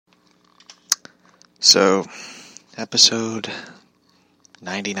So, episode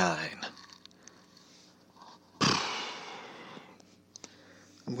 99.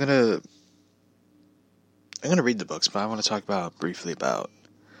 I'm gonna read the books, but I want to talk briefly about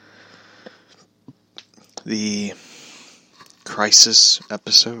the Crisis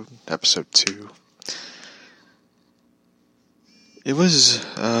episode 2. It was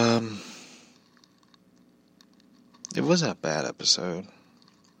a bad episode.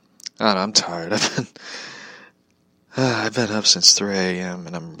 I don't know, I'm tired. I've been up since 3 a.m.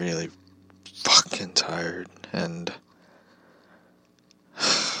 and I'm really fucking tired. And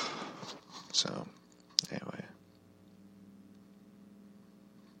so, anyway.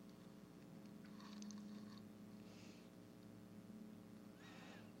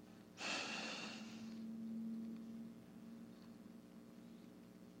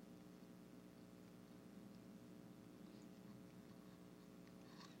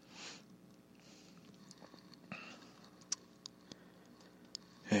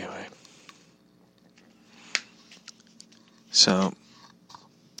 So,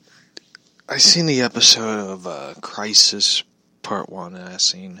 I seen the episode of Crisis Part 1, and I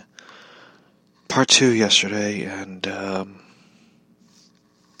seen Part 2 yesterday, and I don't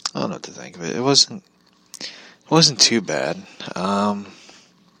know what to think of it. It wasn't too bad.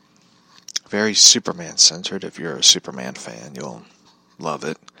 Very Superman-centered. If you're a Superman fan, you'll love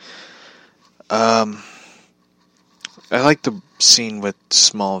it. I like the scene with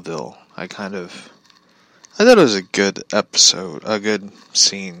Smallville. I thought it was a good episode, a good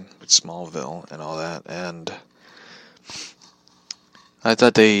scene with Smallville and all that, and I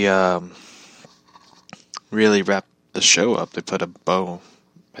thought they really wrapped the show up. They put a bow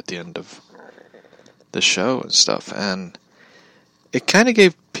at the end of the show and stuff, and it kind of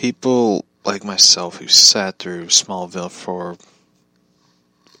gave people like myself who sat through Smallville for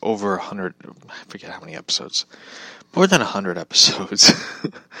over 100, I forget how many episodes, more than 100 episodes.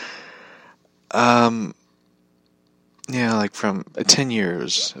 Yeah, like from 10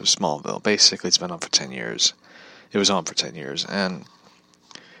 years of Smallville. Basically, it's been on for 10 years. It was on for 10 years. And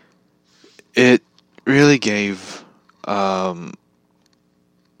it really gave the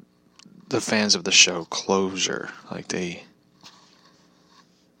fans of the show closure. Like, they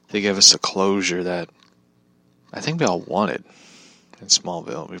gave us a closure that I think we all wanted in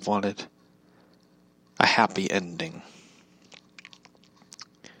Smallville. We wanted a happy ending.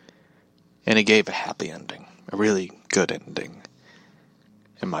 And it gave a happy ending. A really good ending,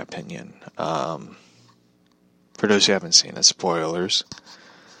 in my opinion. For those who haven't seen it, spoilers.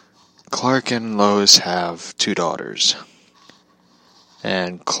 Clark and Lois have 2 daughters.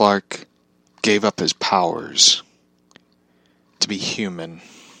 And Clark gave up his powers to be human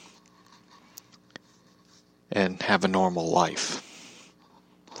and have a normal life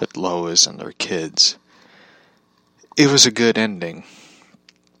with Lois and their kids. It was a good ending.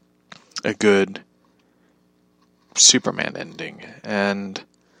 A good Superman ending, and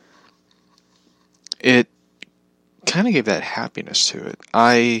it kind of gave that happiness to it.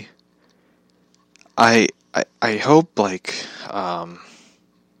 I hope, like, I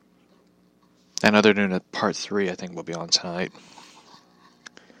know they're doing a part 3, I think will be on tonight.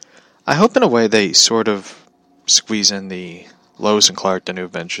 I hope in a way they sort of squeeze in the Lois and Clark, the New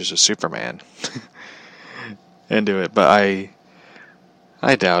Adventures of Superman into it, but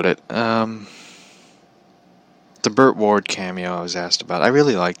I doubt it. The Burt Ward cameo I was asked about, I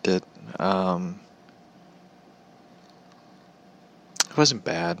really liked it. It wasn't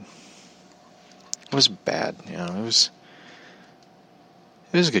bad. It wasn't bad, you know. It was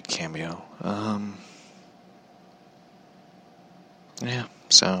a good cameo. Yeah.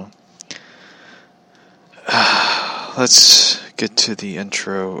 So let's get to the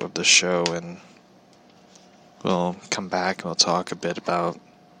intro of the show, and we'll come back and we'll talk a bit about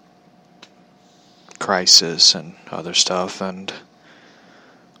Crisis and other stuff, and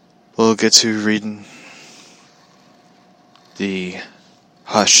we'll get to reading the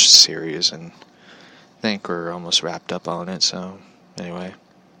Hush series, and I think we're almost wrapped up on it. So anyway,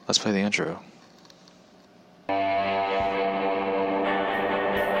 let's play the intro.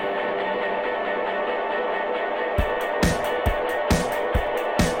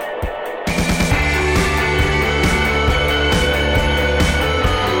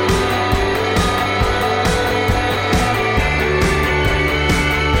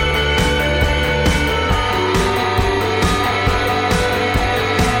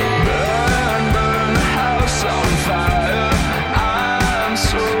 Burn, house on fire. I'm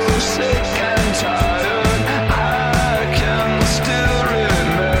so sick.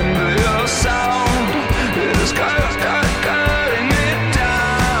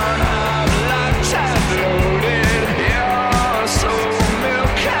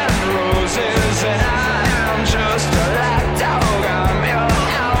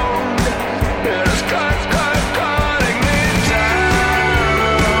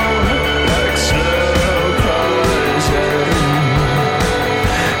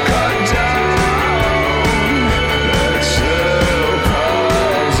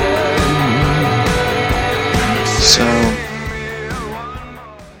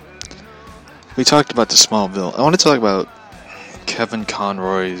 we talked about the Smallville. I want to talk about Kevin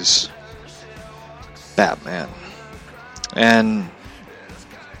Conroy's Batman. And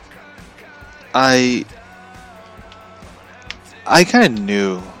I kind of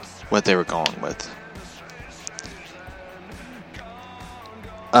knew what they were going with.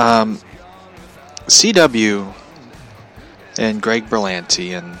 CW and Greg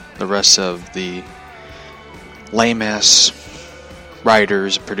Berlanti and the rest of the lame-ass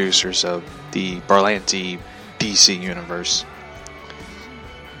writers and producers of the Berlanti DC universe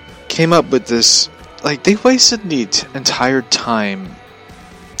came up with this. Like, they wasted the entire time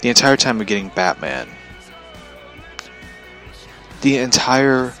of getting Batman. The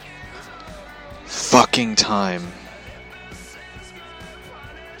entire fucking time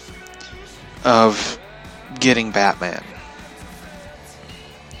of getting Batman.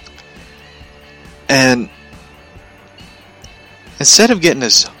 And instead of getting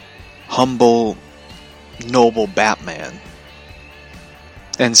this humble, noble Batman,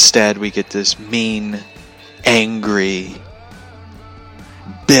 instead we get this mean, angry,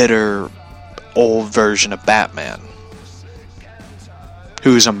 bitter, old version of Batman.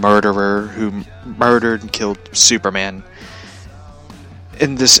 Who's a murderer, who murdered and killed Superman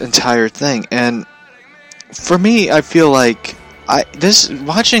in this entire thing. And for me, I feel like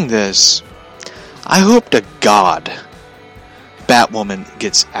watching this, I hope to God Batwoman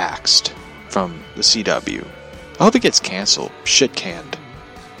gets axed from the CW. I hope it gets canceled. Shit canned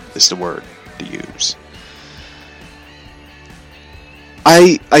is the word to use.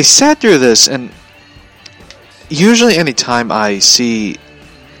 I sat through this, and usually anytime I see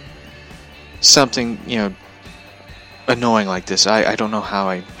something, annoying like this, I don't know how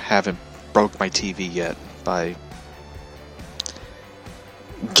I haven't broke my TV yet by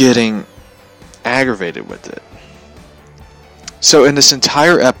getting aggravated with it. So in this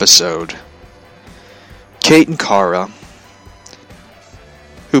entire episode, Kate and Kara,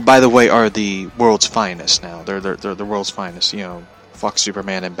 who by the way are the world's finest now, they're the world's finest, fuck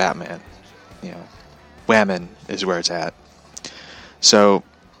Superman and Batman, Whammon is where it's at. So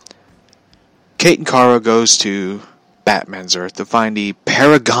Kate and Kara goes to Batman's Earth to find the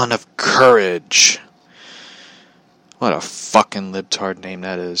Paragon of Courage. What a fucking libtard name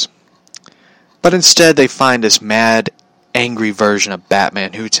that is. But instead they find this mad, angry version of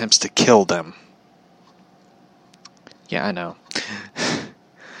Batman who attempts to kill them. Yeah, I know.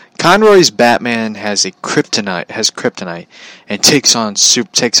 Conroy's Batman has kryptonite and takes out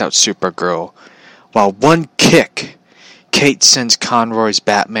Supergirl. While one kick, Kate sends Conroy's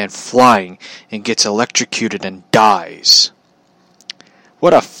Batman flying and gets electrocuted and dies.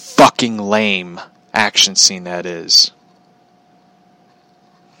 What a fucking lame action scene that is.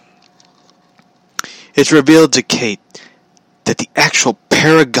 It's revealed to Kate that the actual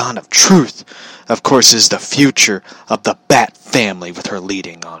paragon of truth, of course, is the future of the Bat family with her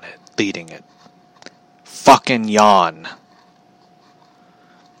leading it. Fucking yawn.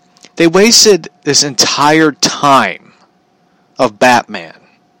 They wasted this entire time of Batman.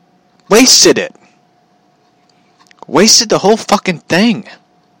 Wasted it. Wasted the whole fucking thing.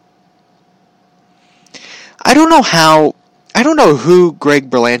 I don't know who Greg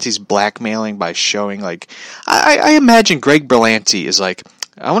Berlanti's blackmailing by showing, I imagine Greg Berlanti is like,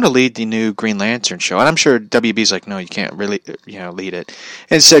 I want to lead the new Green Lantern show. And I'm sure WB's like, no, you can't really, lead it.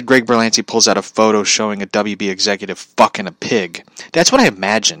 Instead, Greg Berlanti pulls out a photo showing a WB executive fucking a pig. That's what I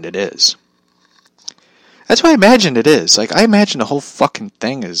imagined it is. That's what I imagined it is. I imagine the whole fucking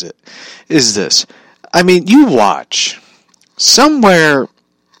thing is this. I mean, you watch. Somewhere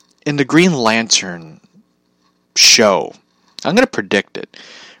in the Green Lantern show, I'm going to predict it.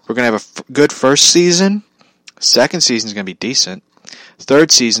 We're going to have a good first season. Second season is going to be decent.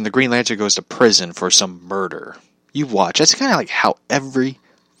 Third season, the Green Lantern goes to prison for some murder. You watch. That's kind of like how every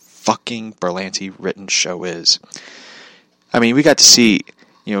fucking Berlanti written show is. I mean, we got to see,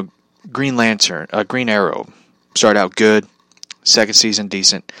 Green Lantern, Green Arrow start out good. Second season,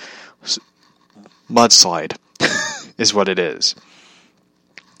 decent. Mudslide is what it is.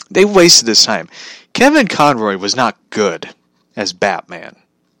 They wasted this time. Kevin Conroy was not good as Batman.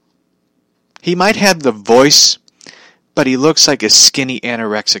 He might have the voice, but he looks like a skinny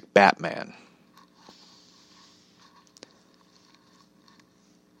anorexic Batman.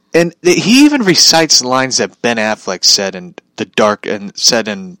 And he even recites lines that Ben Affleck said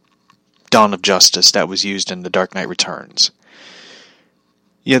in Dawn of Justice that was used in The Dark Knight Returns.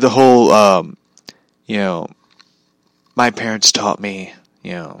 The whole, my parents taught me,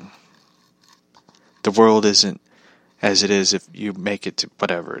 the world isn't as it is if you make it to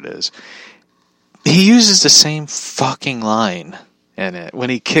whatever it is. He uses the same fucking line in it when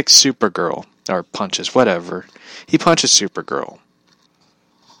he kicks Supergirl or punches, whatever. He punches Supergirl.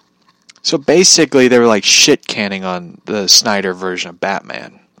 So basically, they were like shit canning on the Snyder version of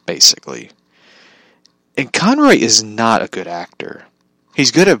Batman, basically. And Conroy is not a good actor.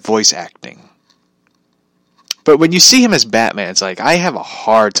 He's good at voice acting. But when you see him as Batman, it's like, I have a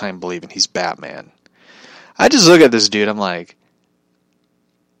hard time believing he's Batman. I just look at this dude, I'm like,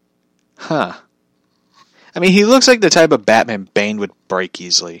 huh. I mean, he looks like the type of Batman Bane would break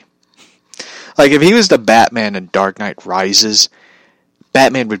easily. Like, if he was the Batman in Dark Knight Rises,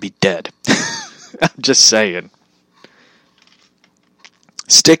 Batman would be dead. I'm just saying.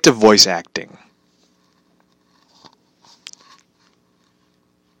 Stick to voice acting.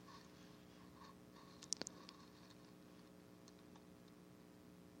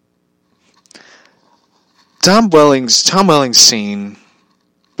 Tom Welling's scene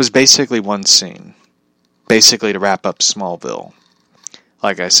was basically one scene. Basically to wrap up Smallville.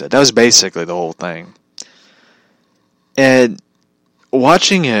 Like I said, that was basically the whole thing. And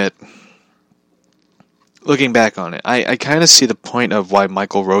watching it, looking back on it, I kind of see the point of why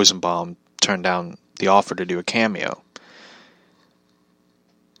Michael Rosenbaum turned down the offer to do a cameo.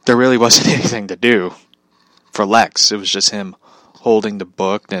 There really wasn't anything to do for Lex. It was just him holding the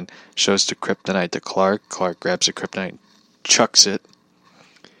book, then shows the kryptonite to Clark. Clark grabs the kryptonite, chucks it,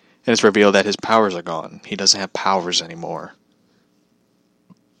 and it's revealed that his powers are gone. He doesn't have powers anymore.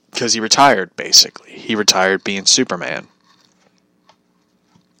 Because he retired, basically. He retired being Superman.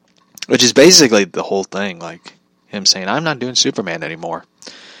 Which is basically the whole thing, like him saying, I'm not doing Superman anymore.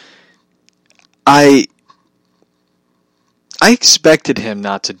 I expected him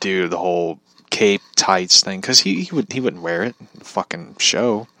not to do the whole cape tights thing, because he wouldn't wear it in the fucking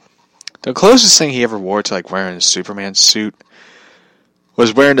show. The closest thing he ever wore to like wearing a Superman suit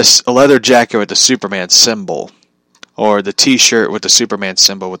was wearing a leather jacket with the Superman symbol, or the t-shirt with the Superman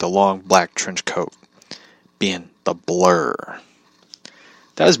symbol with the long black trench coat, being the Blur.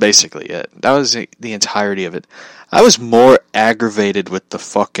 That was basically it. That was the entirety of it. I was more aggravated with the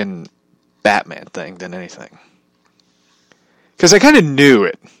fucking Batman thing than anything. Because I kind of knew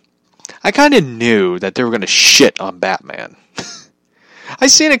it. I kind of knew that they were going to shit on Batman. I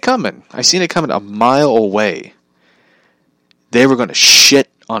seen it coming. I seen it coming a mile away. They were going to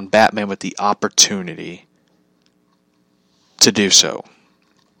shit on Batman with the opportunity to do so.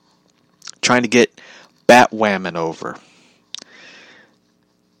 Trying to get Batwoman over.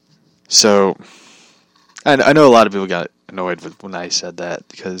 So, I know a lot of people got annoyed when I said that,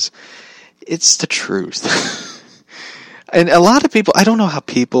 because it's the truth. And a lot of people, I don't know how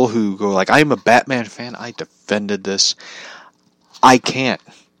people who go like, I'm a Batman fan, I defended this. I can't.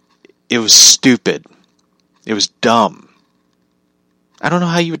 It was stupid. It was dumb. I don't know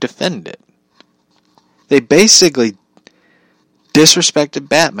how you would defend it. They basically disrespected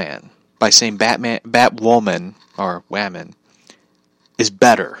Batman by saying Batwoman, or Woman, is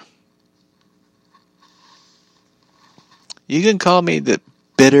better. You can call me the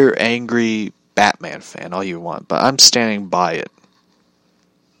bitter, angry Batman fan all you want, but I'm standing by it.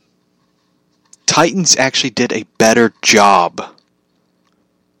 Titans actually did a better job.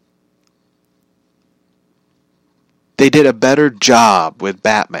 They did a better job with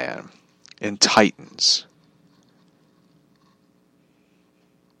Batman in Titans.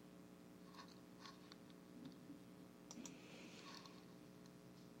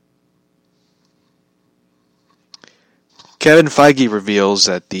 Kevin Feige reveals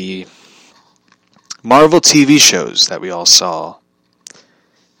that the Marvel TV shows that we all saw,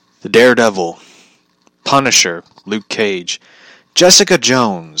 the Daredevil, Punisher, Luke Cage, Jessica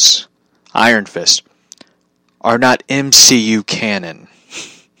Jones, Iron Fist, are not MCU canon.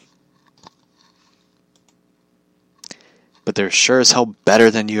 But they're sure as hell better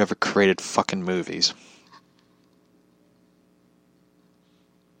than you ever created fucking movies.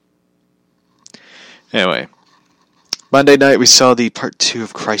 Anyway, Monday night we saw the part 2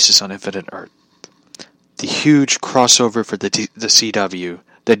 of Crisis on Infinite Earth. The huge crossover for the CW,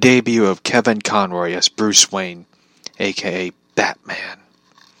 the debut of Kevin Conroy as Bruce Wayne, aka Batman.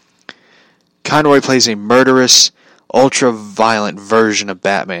 Conroy plays a murderous, ultra-violent version of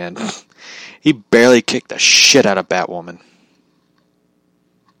Batman. He barely kicked the shit out of Batwoman.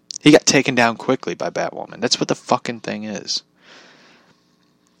 He got taken down quickly by Batwoman. That's what the fucking thing is.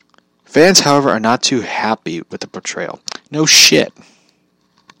 Fans, however, are not too happy with the portrayal. No shit.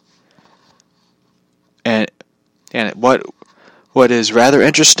 And what is rather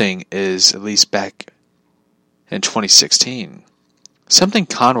interesting is, at least back in 2016, something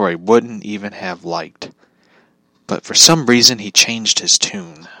Conroy wouldn't even have liked. But for some reason, he changed his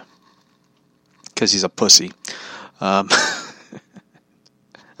tune. Because he's a pussy. I'm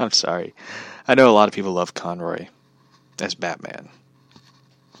sorry. I know a lot of people love Conroy as Batman.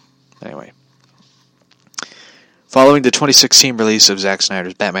 Anyway. Following the 2016 release of Zack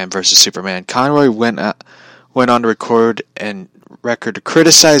Snyder's Batman vs. Superman, Conroy went on to record to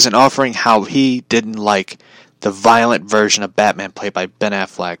criticize and offering how he didn't like the violent version of Batman played by Ben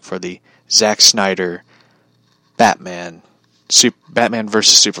Affleck for the Zack Snyder Batman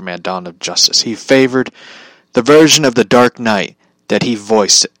vs. Superman Dawn of Justice. He favored the version of the Dark Knight that he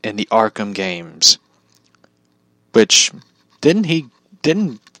voiced in the Arkham games. Which, didn't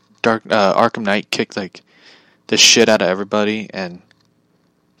Arkham Knight kick the shit out of everybody and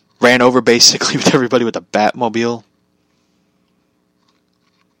ran over basically with everybody with a Batmobile?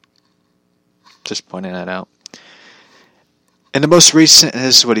 Just pointing that out. In the most recent,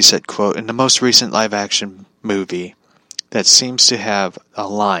 this is what he said, quote, in the most recent live-action movie that seems to have a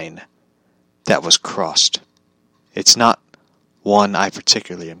line that was crossed. It's not one I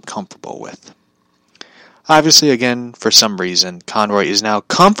particularly am comfortable with. Obviously, again, for some reason, Conroy is now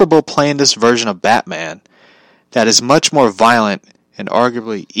comfortable playing this version of Batman that is much more violent and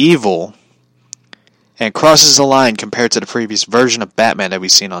arguably evil and crosses the line compared to the previous version of Batman that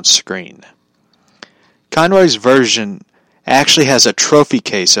we've seen on screen. Conroy's version actually has a trophy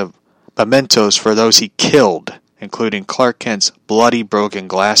case of mementos for those he killed, including Clark Kent's bloody broken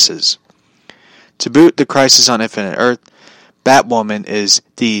glasses. To boot, the Crisis on Infinite Earth, Batwoman is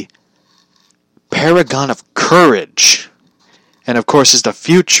the paragon of courage, and of course is the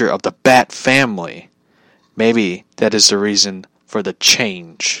future of the Bat family. Maybe that is the reason for the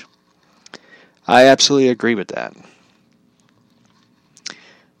change. I absolutely agree with that.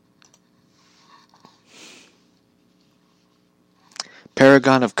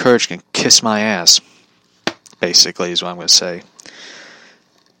 Paragon of courage can kiss my ass, basically, is what I'm going to say.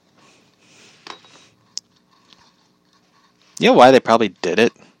 You know why they probably did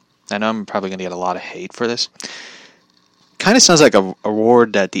it? I know I'm probably going to get a lot of hate for this. Kind of sounds like a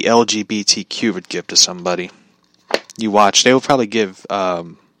award that the LGBTQ would give to somebody. You watch, they will probably give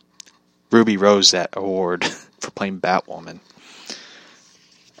Ruby Rose that award for playing Batwoman.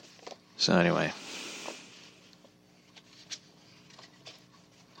 So anyway.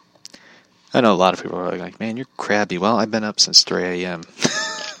 I know a lot of people are like, man, you're crabby. Well, I've been up since 3 a.m.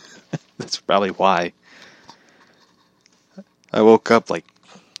 That's probably why. I woke up like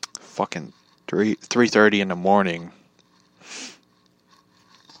fucking 3:30 in the morning.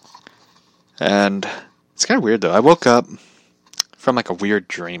 And it's kind of weird though. I woke up from like a weird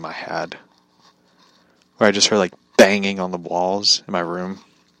dream I had. Where I just heard like banging on the walls in my room.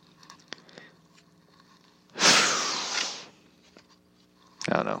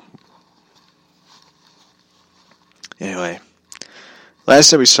 I don't know. Anyway, last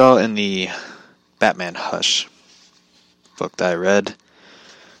that we saw in the Batman Hush book that I read,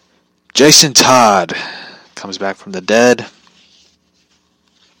 Jason Todd comes back from the dead,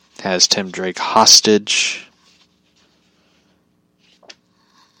 has Tim Drake hostage.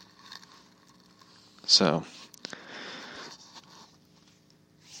 So,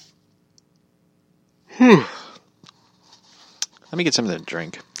 let me get something to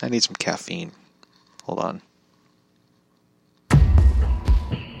drink. I need some caffeine. Hold on.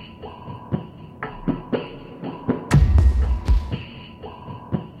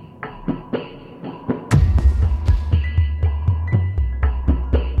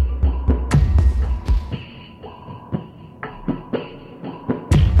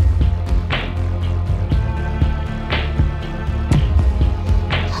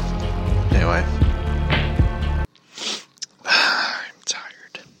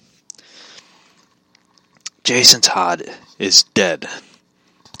 Jason Todd is dead.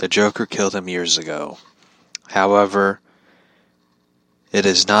 The Joker killed him years ago. However, it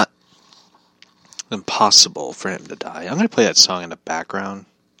is not impossible for him to die. I'm going to play that song in the background.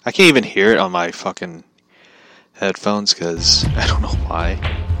 I can't even hear it on my fucking headphones because I don't know why.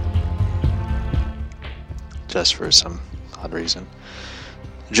 Just for some odd reason.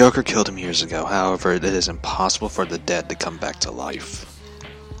 The Joker killed him years ago. However, it is impossible for the dead to come back to life.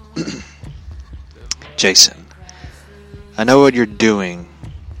 Jason, I know what you're doing.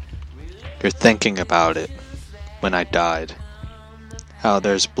 You're thinking about it when I died. How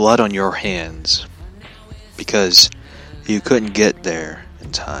there's blood on your hands because you couldn't get there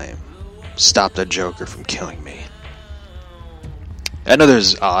in time. Stop the Joker from killing me. I know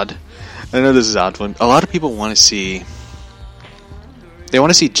this is odd. I know this is odd one. A lot of people want to see... They want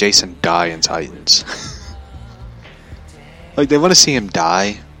to see Jason die in Titans. Like, they want to see him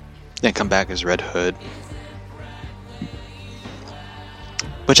die and come back as Red Hood.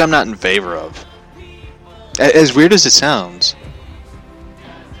 Which I'm not in favor of. As weird as it sounds.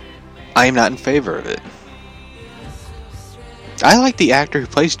 I am not in favor of it. I like the actor who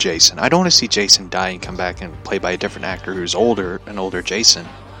plays Jason. I don't want to see Jason die and come back and play by a different actor who's older, an older Jason.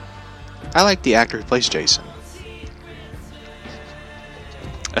 I like the actor who plays Jason.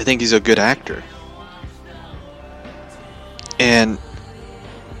 I think he's a good actor. And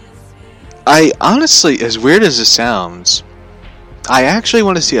I honestly, as weird as it sounds, I actually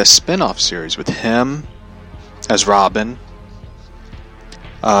want to see a spin-off series with him as Robin,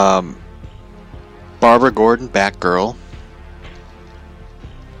 Barbara Gordon, Batgirl,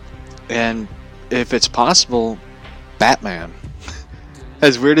 and if it's possible, Batman.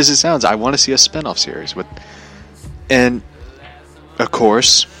 As weird as it sounds, I want to see a spin-off series with, and of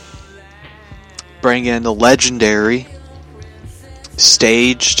course, bring in the legendary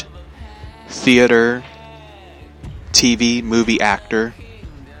staged theater TV movie actor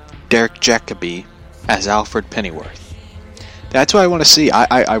Derek Jacobi as Alfred Pennyworth. That's what I want to see.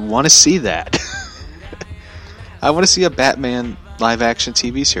 I want to see that. I want to see a Batman live action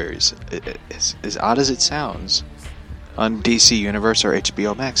TV series. It's as odd as it sounds, on DC Universe or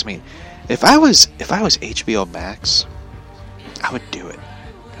HBO Max. I mean, if I was HBO Max, I would do it.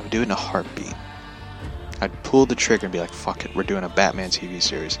 I would do it in a heartbeat. I'd pull the trigger and be like, fuck it, we're doing a Batman TV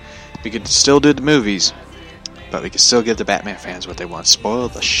series. We could still do the movies, but we could still give the Batman fans what they want. Spoil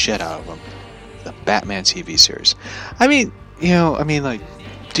the shit out of them. The Batman TV series. I mean, like,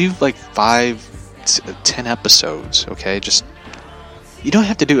 do like 5 to 10 episodes, okay? Just, you don't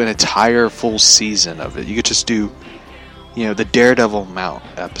have to do an entire full season of it. You could just do, the Daredevil amount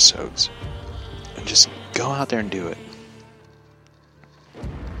episodes. And just go out there and do it.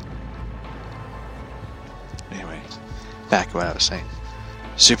 Anyway, back to what I was saying.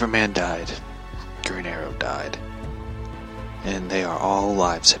 Superman died. Green Arrow died. And they are all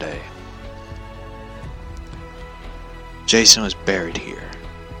alive today. Jason was buried here.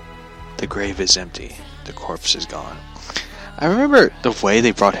 The grave is empty. The corpse is gone. I remember the way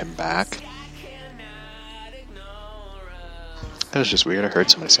they brought him back. That was just weird. I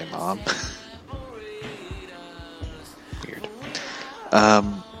heard somebody say mom. Weird.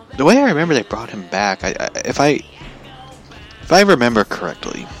 The way I remember they brought him back, if I remember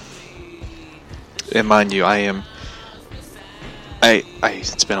correctly, and mind you,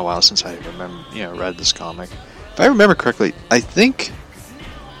 it's been a while since I read this comic. If I remember correctly, I think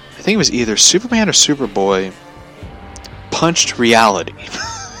it was either Superman or Superboy punched reality.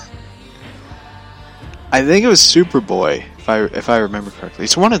 I think it was Superboy, if I remember correctly.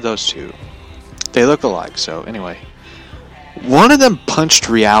 It's one of those two. They look alike, so anyway. One of them punched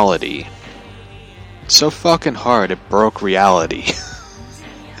reality so fucking hard it broke reality.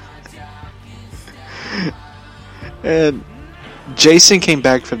 And Jason came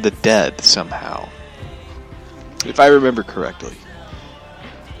back from the dead somehow. If I remember correctly.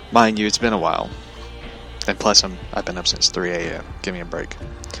 Mind you, it's been a while. And plus, I've been up since 3 a.m. Give me a break.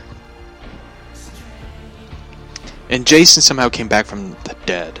 And Jason somehow came back from the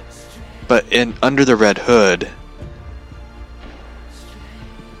dead. But under the Red Hood,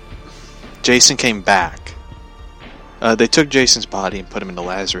 Jason came back. They took Jason's body and put him in the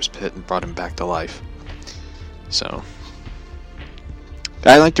Lazarus pit and brought him back to life. So,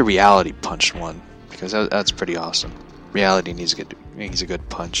 I like the reality punch one, because that's pretty awesome. Reality needs a good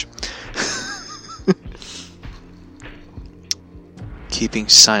punch. Keeping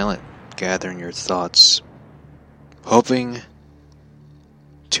silent, gathering your thoughts, hoping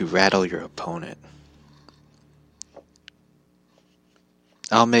to rattle your opponent.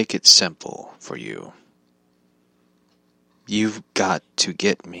 I'll make it simple for you. You've got to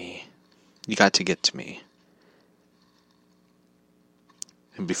get me. You got to get to me.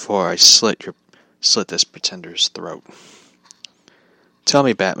 And before I slit this pretender's throat. Tell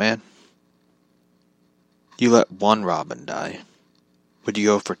me, Batman. You let one Robin die. Would you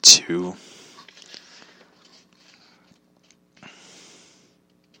go for 2?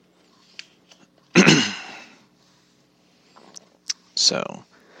 So,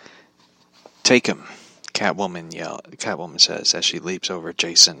 take him, Catwoman says as she leaps over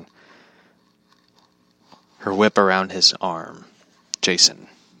Jason. Her whip around his arm. Jason,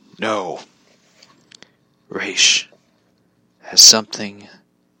 no. Ra's has something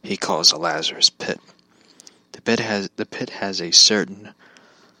he calls a Lazarus pit. The pit has a certain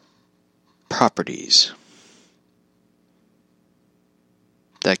properties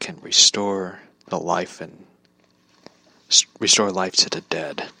that can restore life to the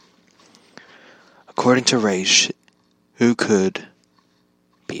dead. According to Ra's, who could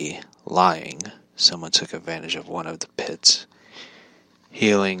be lying, someone took advantage of one of the pit's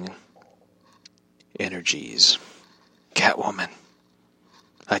healing energies. Catwoman,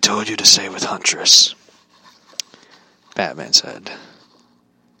 I told you to stay with Huntress. Batman said.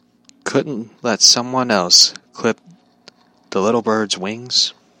 Couldn't let someone else clip the little bird's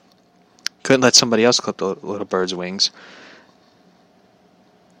wings? Couldn't let somebody else clip the little bird's wings.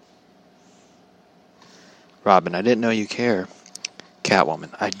 Robin, I didn't know you care.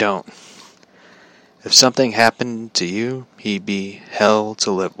 Catwoman, I don't. If something happened to you, he'd be hell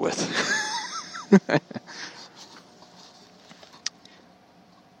to live with.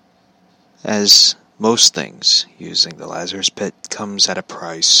 As most things using the Lazarus Pit comes at a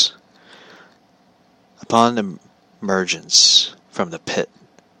price. Upon emergence from the pit,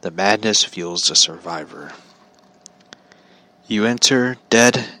 the madness fuels the survivor. You enter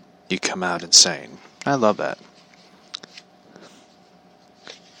dead, you come out insane. I love that.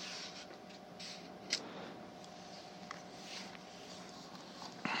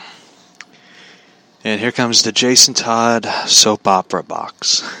 And here comes the Jason Todd soap opera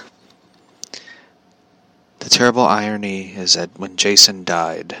box. The terrible irony is that when Jason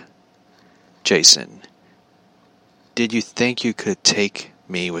died, Jason, did you think you could take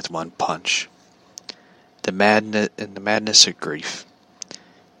me with one punch? The madness of grief.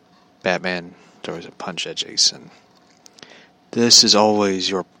 Batman throws a punch at Jason. This was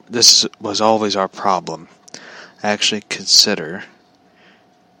always our problem. I actually consider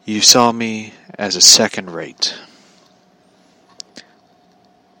you saw me as a second rate.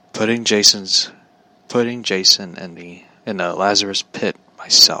 Putting Jason in the Lazarus Pit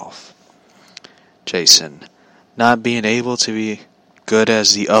myself. Jason, not being able to be good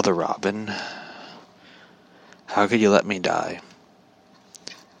as the other Robin. How could you let me die?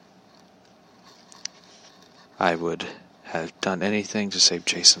 I would have done anything to save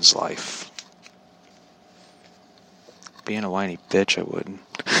Jason's life. Being a whiny bitch, I wouldn't.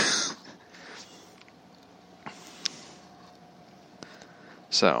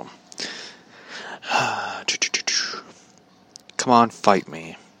 So, come on, fight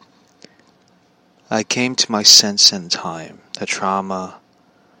me. I came to my sense in time. The trauma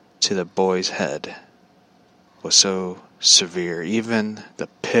to the boy's head was so severe, even the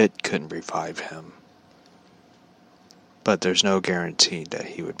pit couldn't revive him. But there's no guarantee that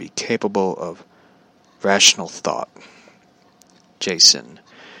he would be capable of rational thought. Jason,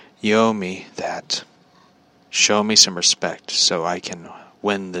 you owe me that. Show me some respect so I can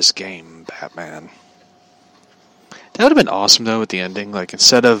win this game, Batman. That would have been awesome, though, with the ending. Like,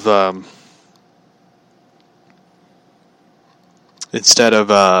 instead of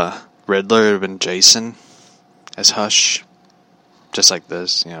Riddler, it would have been Jason as Hush. Just like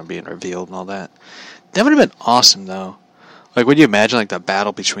this, being revealed and all that. That would have been awesome, though. Like, would you imagine, like, the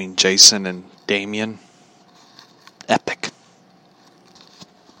battle between Jason and Damian? Epic.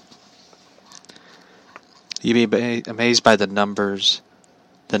 You'd be amazed by the number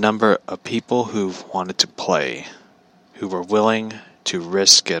of people who've wanted to play, who were willing to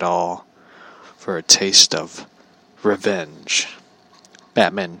risk it all for a taste of revenge.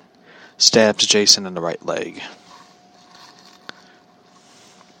 Batman stabs Jason in the right leg.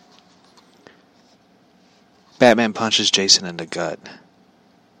 Batman punches Jason in the gut.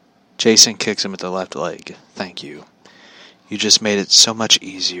 Jason kicks him at the left leg. Thank you. You just made it so much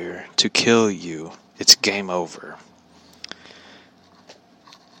easier to kill you. It's game over.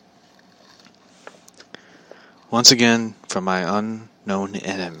 Once again, from my unknown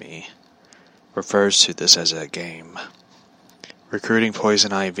enemy, refers to this as a game. Recruiting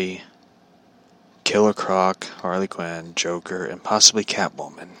Poison Ivy, Killer Croc, Harley Quinn, Joker, and possibly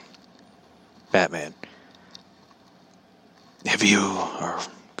Catwoman. Batman. If you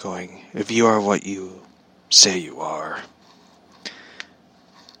are what you say you are.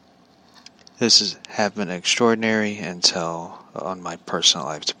 This has been extraordinary until on my personal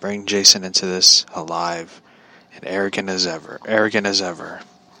life to bring Jason into this alive and arrogant as ever.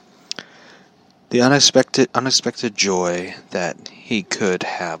 The unexpected joy that he could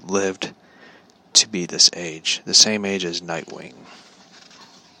have lived to be this age, the same age as Nightwing.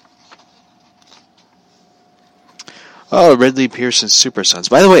 Oh, Ridley Pearson's Super Sons.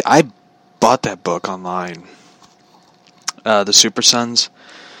 By the way, I bought that book online. The Super Sons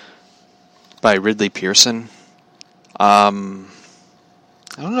by Ridley Pearson. I don't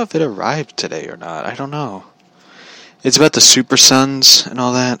know if it arrived today or not. I don't know. It's about the Super Sons and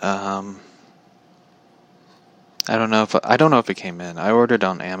all that. I don't know if it came in. I ordered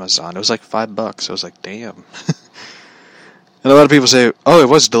on Amazon. It was like $5. I was like, damn. And a lot of people say, "Oh, it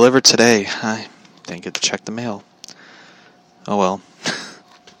was delivered today." I didn't get to check the mail. Oh well.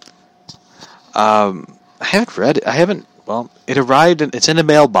 I haven't read it. It arrived and it's in a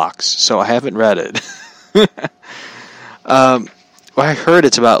mailbox, so I haven't read it. Well, I heard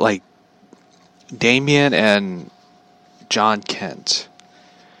it's about like Damien and John Kent.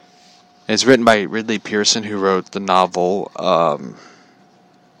 It's written by Ridley Pearson, who wrote the novel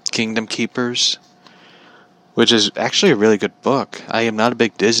Kingdom Keepers, which is actually a really good book. I am not a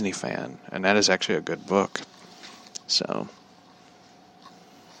big Disney fan, and that is actually a good book. So,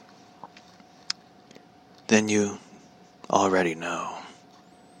 then you already know.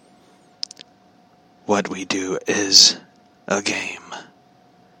 What we do is a game.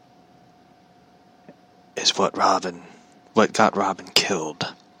 Is what got Robin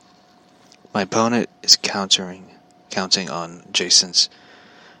killed. My opponent is counting on Jason's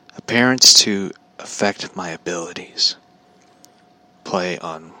appearance to affect my abilities. Play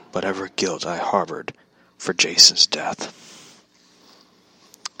on whatever guilt I harbored for Jason's death.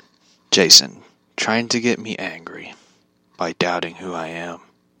 Jason, trying to get me angry by doubting who I am.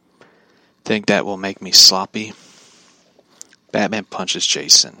 Think that will make me sloppy? Batman punches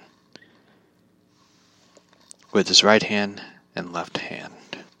Jason with his right hand and left hand.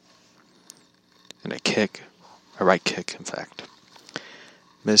 And a right kick, in fact.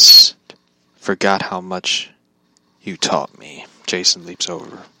 Forgot how much you taught me. Jason leaps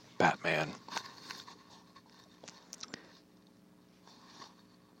over Batman.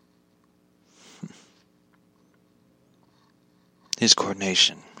 His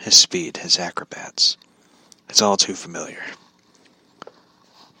coordination, his speed, his acrobats. It's all too familiar.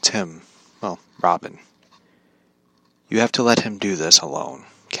 Robin. You have to let him do this alone,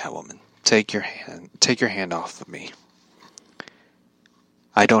 Catwoman. Take your hand off of me.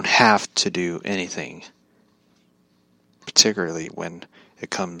 I don't have to do anything, particularly when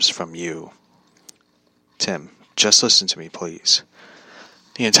it comes from you. Tim, just listen to me, please.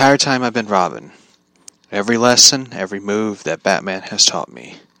 The entire time I've been Robin, every lesson, every move that Batman has taught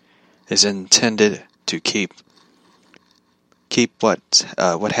me is intended to keep what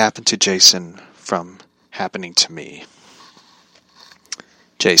happened to Jason from happening to me.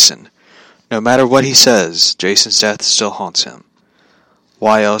 Jason. No matter what he says, Jason's death still haunts him.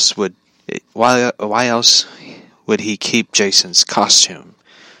 Why else would he keep Jason's costume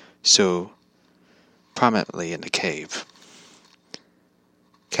so prominently in the cave?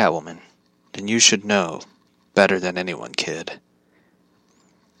 Catwoman, then you should know better than anyone, kid.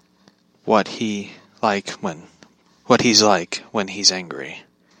 What he's like when he's angry.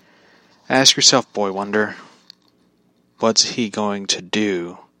 Ask yourself, Boy Wonder, what's he going to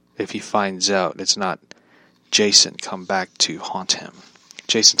do if he finds out it's not Jason come back to haunt him?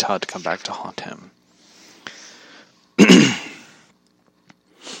 Jason Todd to come back to haunt him. It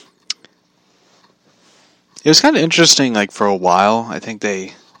was kind of interesting, like, for a while.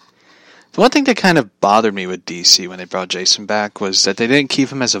 The one thing that kind of bothered me with DC when they brought Jason back was that they didn't keep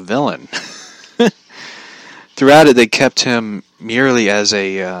him as a villain. Throughout it, they kept him merely as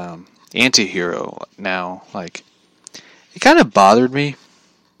a anti-hero. Now, like, it kind of bothered me.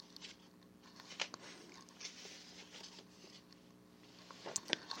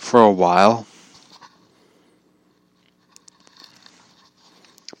 For a while.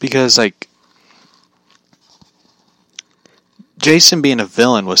 Because, like, Jason being a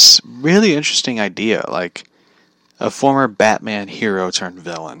villain was a really interesting idea. Like, a former Batman hero turned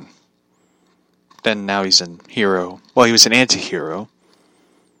villain. Then now he's a hero. Well, he was an anti-hero.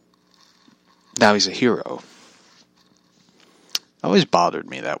 Now he's a hero. Always bothered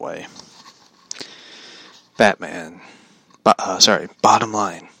me that way. Bottom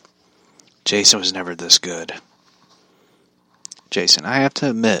line. Jason was never this good. Jason, I have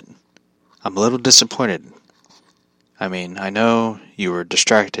to admit, I'm a little disappointed. I mean, I know you were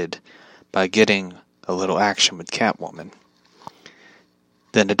distracted by getting a little action with Catwoman.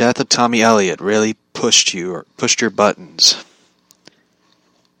 Then the death of Tommy Elliott really pushed your buttons.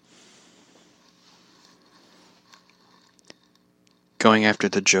 Going after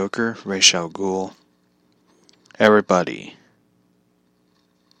the Joker, Ra's al Ghul. Everybody.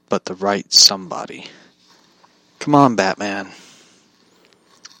 But the right somebody. Come on, Batman.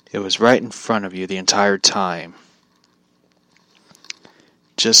 It was right in front of you the entire time.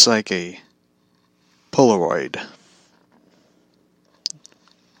 Just like a Polaroid.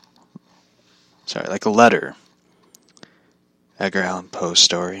 Like a letter. Edgar Allan Poe's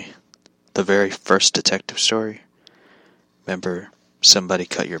story. The very first detective story. Remember, somebody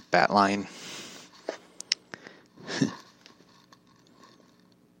cut your bat line?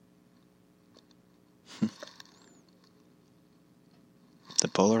 The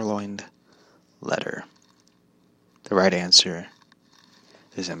Polaroid letter. The right answer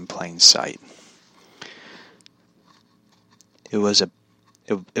is in plain sight. It was a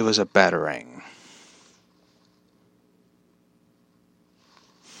batarang.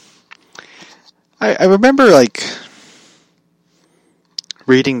 I remember, like,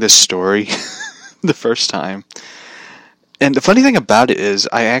 reading this story the first time. And the funny thing about it is,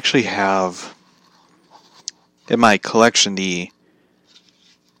 I actually have in my collection the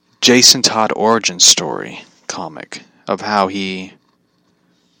Jason Todd origin story comic of how he,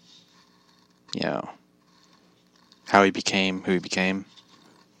 how he became who he became.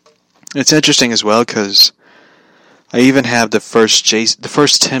 It's interesting as well because I even have the first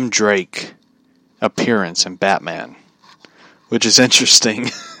Tim Drake appearance in Batman, which is interesting.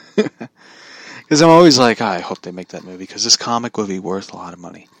 Because I'm always like, I hope they make that movie because this comic will be worth a lot of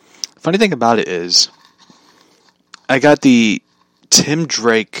money. Funny thing about it is, I got the Tim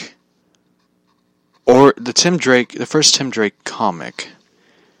Drake, the first Tim Drake comic.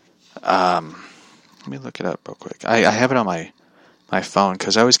 Let me look it up real quick. I have it on my phone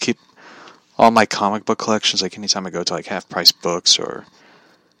because I always keep all my comic book collections. Like anytime I go to like Half Price Books or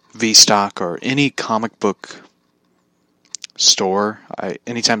V-Stock or any comic book store,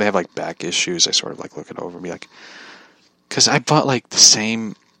 anytime they have like back issues, I sort of like look it over and be like, because I bought like the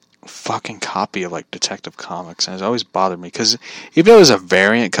same fucking copy of like Detective Comics, and it's always bothered me because even though it was a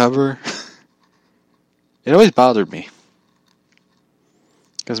variant cover, it always bothered me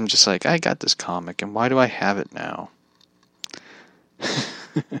because I'm just like, I got this comic and why do I have it now?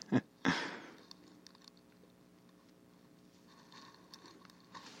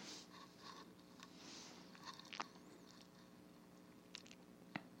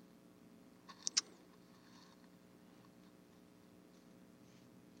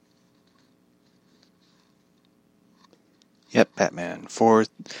 Yep, Batman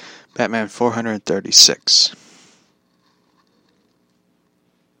 436.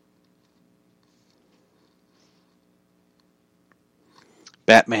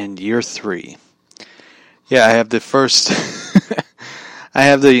 Batman Year 3. Yeah, I have the first I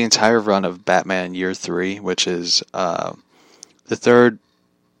have the entire run of Batman Year 3, which is the third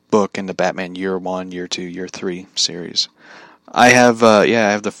book in the Batman Year 1, Year 2, Year 3 series. I have I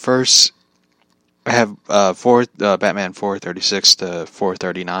have the first I have Batman 436 to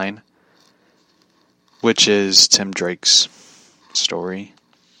 439, which is Tim Drake's story.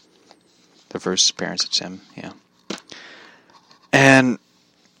 The first appearance of Tim, yeah. And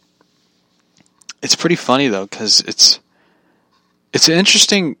it's pretty funny though, because it's an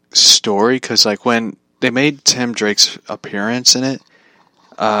interesting story. Because like when they made Tim Drake's appearance in it,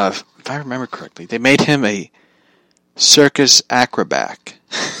 if I remember correctly, they made him a circus acrobat.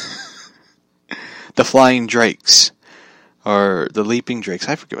 The Flying Drakes, or the Leaping Drakes,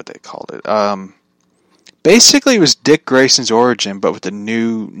 I forget what they called it. Basically, it was Dick Grayson's origin, but with a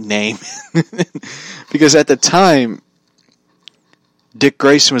new name. Because at the time, Dick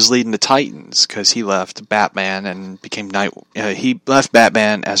Grayson was leading the Titans, because he left Batman and became he left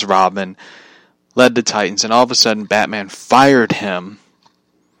Batman as Robin, led the Titans, and all of a sudden, Batman fired him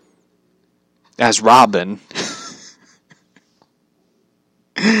as Robin.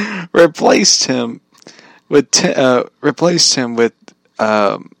 replaced him with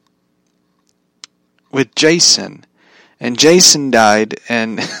Jason, and Jason died,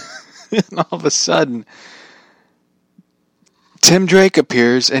 and all of a sudden Tim Drake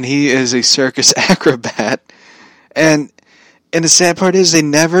appears, and he is a circus acrobat, and the sad part is they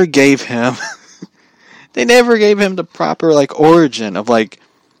never gave him the proper like origin of like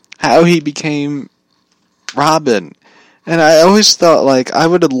how he became Robin. And I always thought, like, I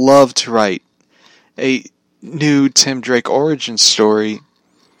would have loved to write a new Tim Drake origin story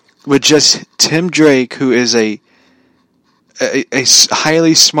with just Tim Drake, who is a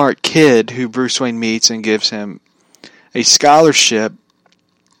highly smart kid who Bruce Wayne meets and gives him a scholarship.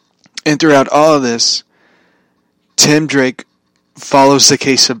 And throughout all of this, Tim Drake follows the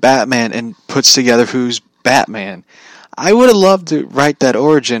case of Batman and puts together who's Batman. I would have loved to write that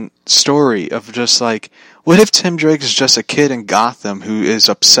origin story of just like, what if Tim Drake is just a kid in Gotham who is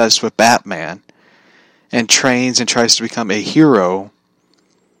obsessed with Batman and trains and tries to become a hero,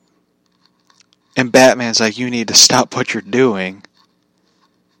 and Batman's like, you need to stop what you're doing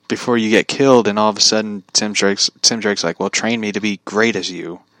before you get killed, and all of a sudden Tim Drake's like, well, train me to be great as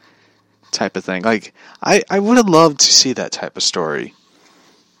you, type of thing. Like, I would have loved to see that type of story,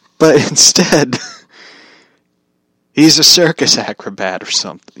 but instead he's a circus acrobat or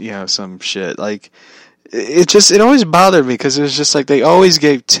something, some shit. Like, it always bothered me because it was just like they always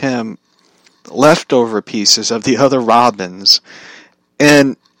gave Tim leftover pieces of the other Robins,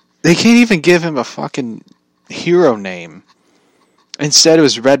 and they can't even give him a fucking hero name. Instead, it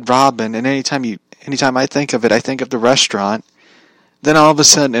was Red Robin, and anytime I think of it, I think of the restaurant. Then all of a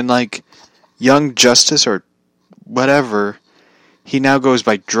sudden, in like Young Justice or whatever, he now goes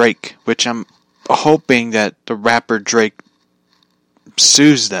by Drake, which I'm hoping that the rapper Drake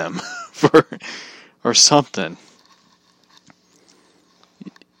sues them for or something.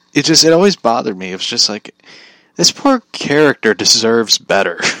 It always bothered me. It was just like, this poor character deserves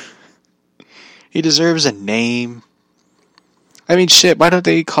better. He deserves a name. I mean, shit, why don't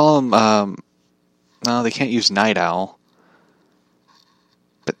they call him, no, they can't use Night Owl.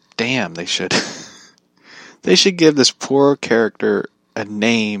 But damn, they should. They should give this poor character a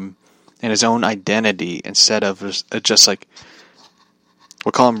name and his own identity instead of just like,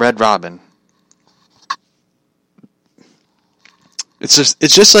 we'll call him Red Robin. It's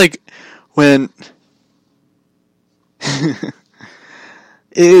just like when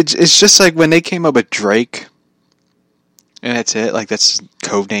it's just like when they came up with Drake, and that's it. Like, that's his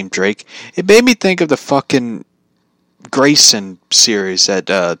codename Drake. It made me think of the fucking Grayson series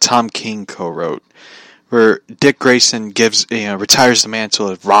that Tom King co-wrote, where Dick Grayson retires the mantle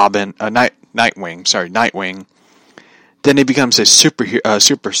of Nightwing. Then he becomes a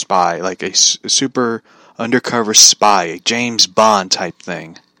super spy, like a super undercover spy, a James Bond type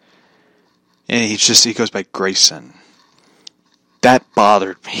thing. And he goes by Grayson. That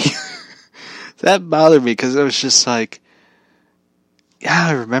bothered me. That bothered me because it was just like, yeah,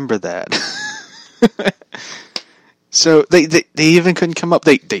 I remember that. So they even couldn't come up.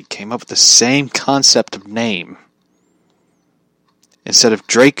 They came up with the same concept of name. Instead of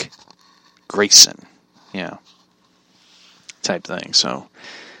Drake, Grayson. Type thing. So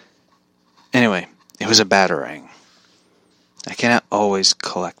anyway, it was a batarang. I cannot always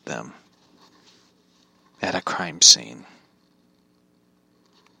collect them at a crime scene.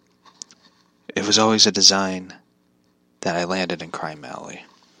 It was always a design that I landed in Crime Alley,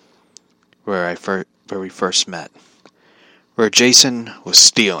 where we first met, where Jason was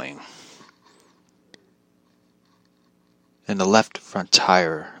stealing, in the left front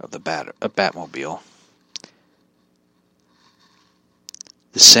tire of a Batmobile.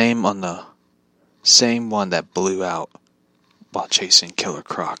 The same one that blew out while chasing Killer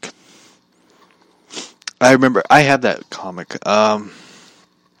Croc. I remember I had that comic.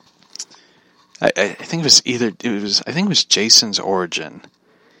 I think it was Jason's origin.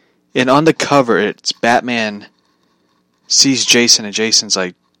 And on the cover, it's Batman sees Jason, and Jason's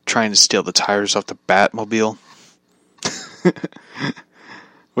like trying to steal the tires off the Batmobile.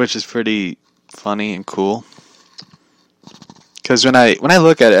 Which is pretty funny and cool. Because when I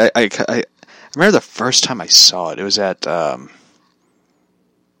look at it, I remember the first time I saw it. It was at no,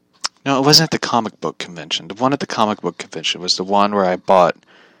 it wasn't at the comic book convention. The one at the comic book convention was the one where I bought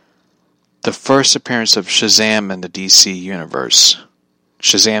the first appearance of Shazam in the DC universe.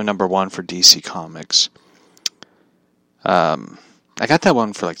 Shazam #1 for DC Comics. I got that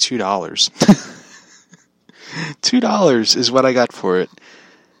one for like $2. $2 is what I got for it.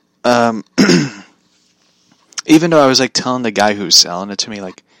 Even though I was like telling the guy who was selling it to me,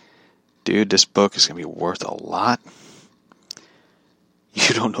 like, dude, this book is going to be worth a lot.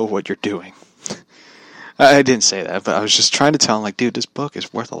 You don't know what you're doing. I didn't say that, but I was just trying to tell him, like, dude, this book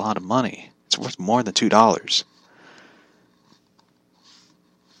is worth a lot of money. It's worth more than $2.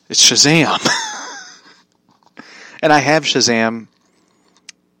 It's Shazam. And I have Shazam.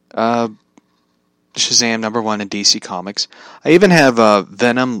 Shazam #1 in DC Comics. I even have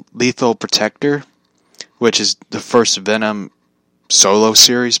Venom Lethal Protector, which is the first Venom solo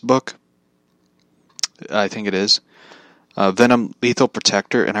series book. I think it is. Venom Lethal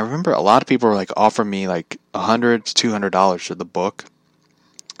Protector. And I remember a lot of people were like offering me like $100 to $200 for the book.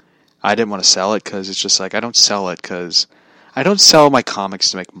 I didn't want to sell it because it's just like, I don't sell it because I don't sell my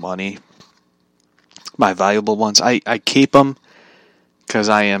comics to make money. My valuable ones. I keep them because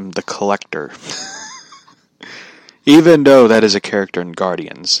I am the collector. Even though that is a character in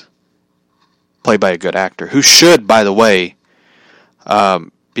Guardians, played by a good actor, who should, by the way,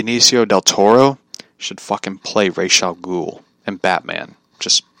 Benicio del Toro should fucking play Ra's al Ghul in Batman.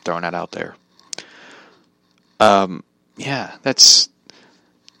 Just throwing that out there. Yeah, that's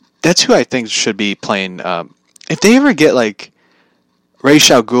who I think should be playing. If they ever get like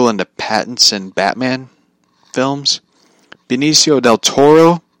Ra's al Ghul into Pattinson Batman films, Benicio del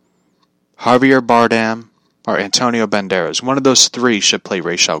Toro, Javier Bardem, or Antonio Banderas, one of those three should play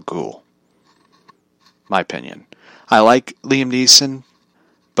Ra's al Ghul. My opinion. I like Liam Neeson,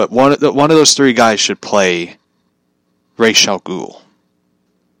 but one of those three guys should play Ra's al Ghul.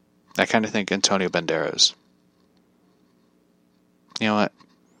 I kind of think Antonio Banderas. You know what?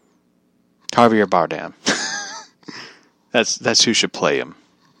 Javier Bardem. That's who should play him.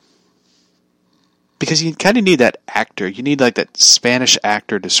 Because you kind of need that actor. You need like that Spanish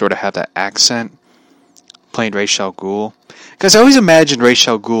actor to sort of have that accent playing Ra's al Ghul. Because I always imagined Ra's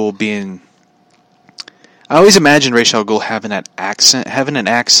al Ghul being I always imagine Ra's al Ghul having an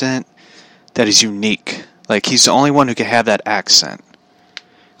accent that is unique. Like, he's the only one who can have that accent.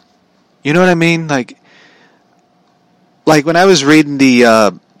 You know what I mean? Like when I was reading the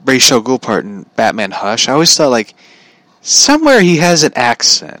Ra's al Ghul part in Batman Hush, I always thought, like, somewhere he has an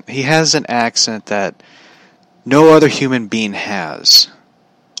accent. He has an accent that no other human being has.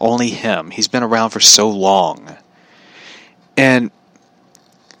 Only him. He's been around for so long. And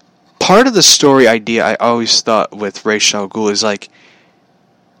part of the story idea I always thought with Ra's al Ghul is, like,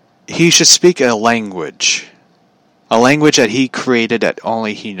 he should speak a language that he created that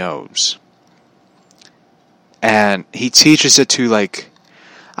only he knows. And he teaches it to, like,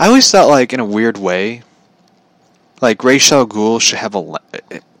 I always thought, like, in a weird way, like, Ra's al Ghul should have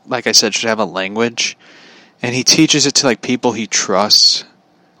should have a language, and he teaches it to, like, people he trusts,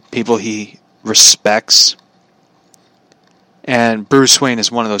 people he respects. And Bruce Wayne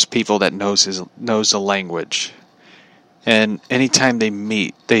is one of those people that knows the language. And anytime they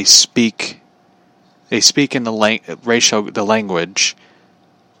meet, they speak in the language,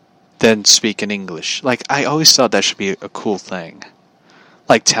 then speak in English. Like, I always thought that should be a cool thing.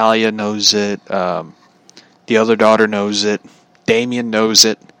 Like, Talia knows it, the other daughter knows it, Damian knows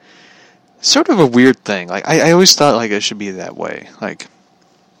it. Sort of a weird thing. Like, I always thought, like, it should be that way. Like,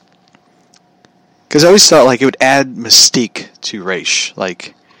 because I always thought, like, it would add mystique to Ra's.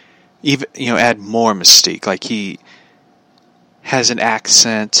 Like, even, add more mystique. Like, he has an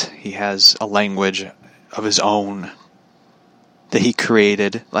accent, he has a language of his own that he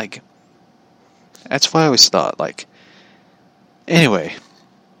created. Like, that's what I always thought. Like, anyway,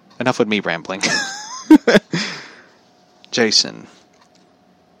 enough with me rambling. Jason,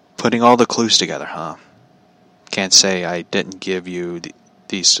 putting all the clues together, huh? Can't say I didn't give you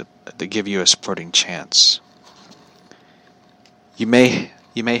a supporting chance. You may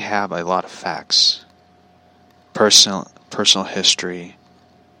have a lot of facts, personal history,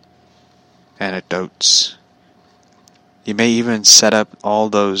 anecdotes. You may even set up all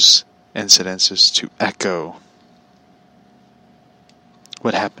those incidences to echo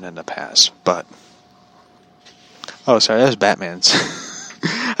what happened in the past, but... Oh, sorry, that was Batman's.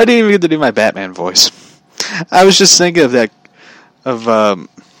 I didn't even get to do my Batman voice. I was just thinking of that, of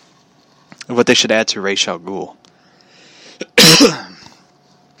what they should add to Ra's al Ghul.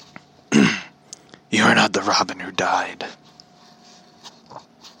 You are not the Robin who died.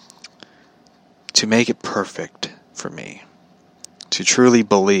 To make it perfect for me, to truly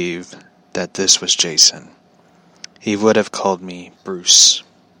believe that this was Jason, he would have called me Bruce.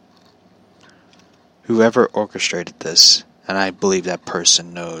 Whoever orchestrated this, and I believe that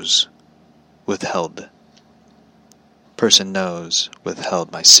person withheld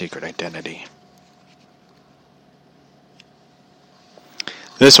my secret identity.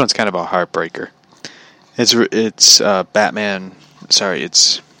 This one's kind of a heartbreaker. It's Batman. Sorry,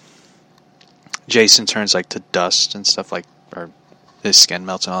 it's Jason turns, like, to dust and stuff, like, or his skin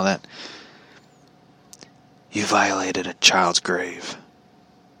melts and all that. You violated a child's grave.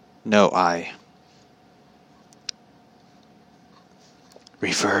 No, I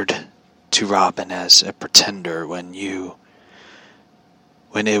referred to Robin as a pretender when it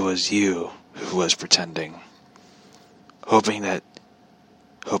was you who was pretending, hoping that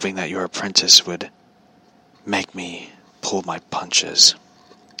your apprentice would make me pull my punches.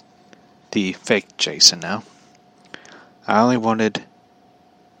 The fake Jason now. I only wanted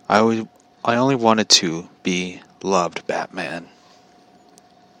to be loved, Batman.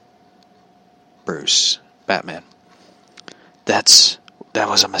 Bruce, Batman. That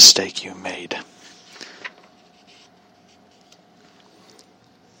was a mistake you made.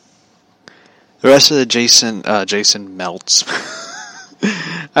 The rest of the Jason melts.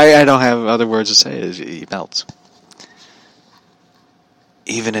 I don't have other words to say. He melts.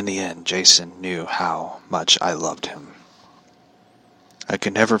 Even in the end, Jason knew how much I loved him. I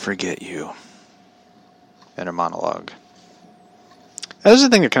could never forget you. Inner monologue. That was the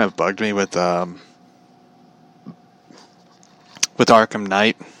thing that kind of bugged me with Arkham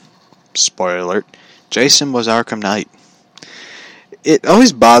Knight. Spoiler alert. Jason was Arkham Knight. It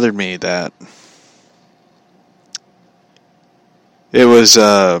always bothered me that it was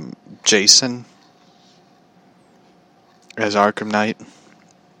Jason as Arkham Knight.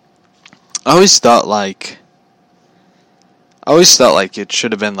 I always thought like it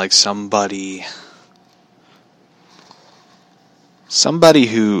should have been like somebody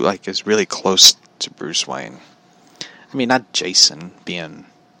who like is really close to Bruce Wayne. I mean, not Jason being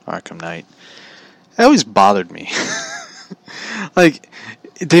Arkham Knight. It always bothered me. Like,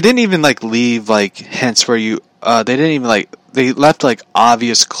 they didn't even like leave like hints where you they didn't even like, they left like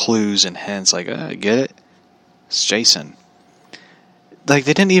obvious clues and hints like, get it? It's Jason. Like,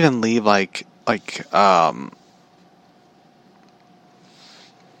 they didn't even leave,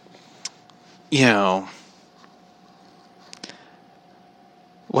 you know,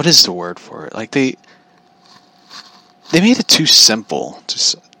 what is the word for it? Like, they made it too simple.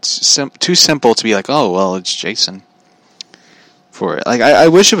 Too simple to be like, oh, well, it's Jason. For it. Like, I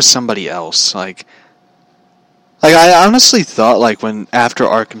wish it was somebody else. Like, I honestly thought, like, when, after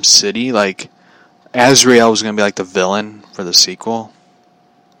Arkham City, like, Azrael was going to be, like, the villain for the sequel.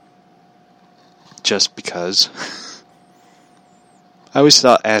 Just because. I always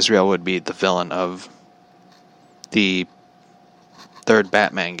thought Azrael would be the villain of the third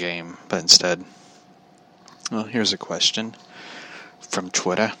Batman game, but instead... Well, here's a question from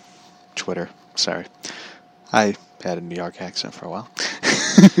Twitter. Sorry. I had a New York accent for a while.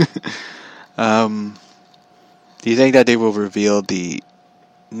 Do you think that they will reveal the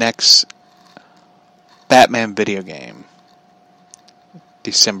next Batman video game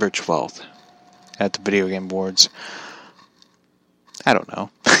December 12th at the Video Game Awards? I don't know.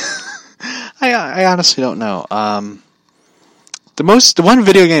 I honestly don't know. The one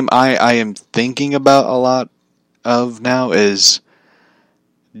video game I am thinking about a lot of now is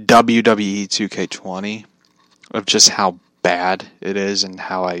WWE 2K20, of just how bad it is and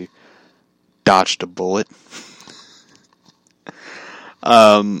how I dodged a bullet.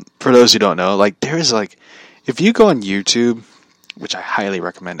 For those who don't know, like, there is, like, if you go on YouTube, which I highly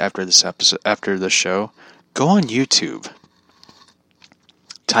recommend after this episode, after the show, go on YouTube,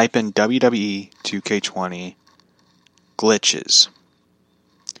 type in WWE 2K20 glitches.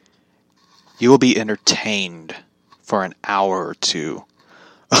 You will be entertained for an hour or two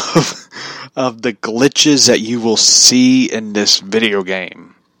of the glitches that you will see in this video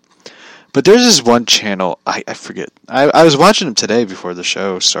game. But there's this one channel, I forget. I was watching him today before we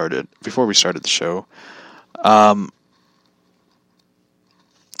started the show. Let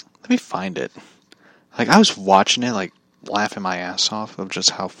me find it. Like, I was watching it, like, laughing my ass off of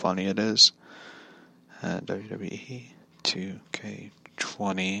just how funny it is. WWE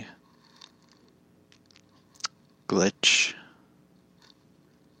 2K20 glitch.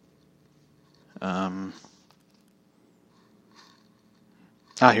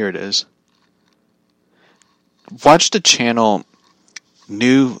 Here it is. Watch the channel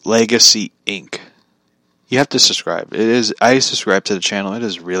New Legacy Inc. You have to subscribe. I subscribe to the channel. It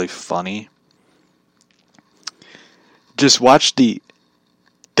is really funny. Just watch the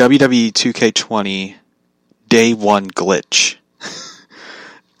WWE 2K20 Day 1 glitch.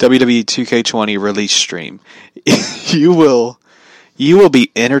 WWE 2K20 release stream. You will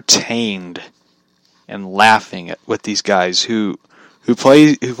be entertained and laughing with these guys who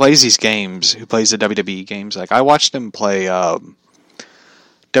plays these games, who plays the WWE games. Like, I watched them play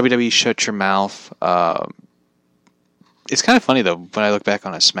WWE Shut Your Mouth. It's kind of funny though when I look back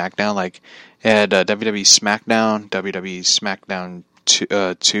on a SmackDown. Like, it had WWE SmackDown, WWE SmackDown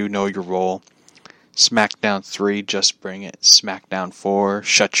 2 Know Your Role, SmackDown 3 Just Bring It, SmackDown 4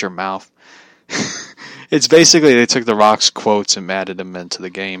 Shut Your Mouth. It's basically they took The Rock's quotes and added them into the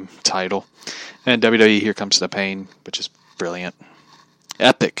game title. And WWE Here Comes the Pain, which is brilliant.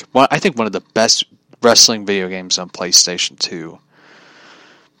 Epic. I think one of the best wrestling video games on PlayStation 2.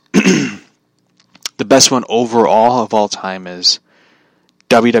 The best one overall of all time is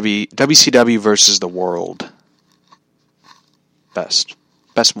WCW versus the World. Best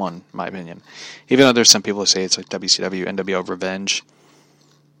one, in my opinion. Even though there's some people who say it's like WCW, NWO Revenge.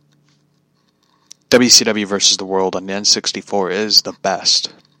 WCW versus the World on the N64 is the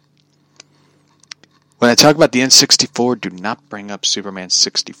best. When I talk about the N64, do not bring up Superman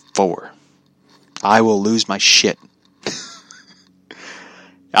 64. I will lose my shit.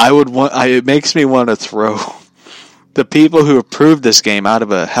 It makes me want to throw the people who approved this game out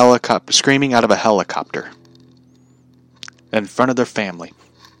of a helicopter, screaming out of a helicopter in front of their family.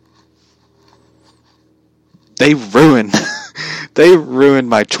 They ruined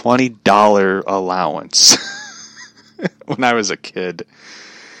my $20 allowance when I was a kid.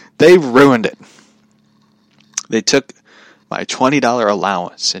 They ruined it. They took my $20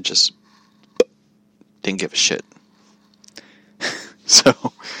 allowance and just didn't give a shit. So,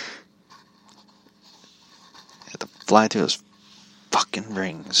 I had to fly through those fucking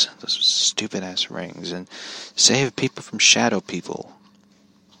rings, those stupid ass rings, and save people from shadow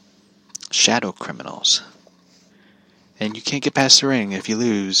criminals. And you can't get past the ring. If you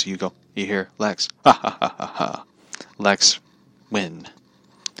lose, you hear Lex, ha ha ha ha ha. Lex win.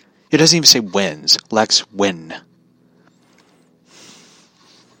 It doesn't even say wins. Lex win.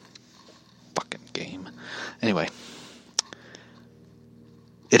 Fucking game. Anyway.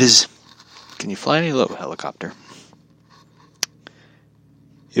 It is... Can you fly any low, helicopter?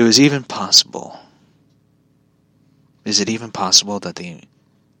 It was even possible. Is it even possible that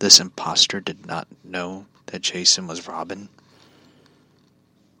this imposter did not know that Jason was Robin?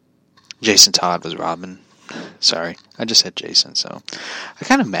 Jason Todd was Robin. Sorry, I just said Jason, so I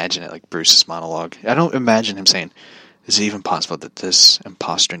kind of imagine it like Bruce's monologue. I don't imagine him saying, is it even possible that this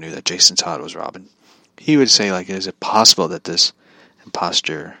imposter knew that Jason Todd was Robin? He would say, like, is it possible that this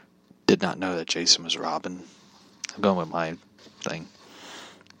imposter did not know that Jason was Robin? I'm going with my thing.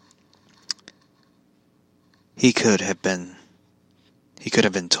 He could have been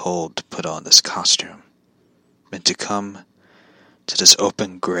told to put on this costume and to come to this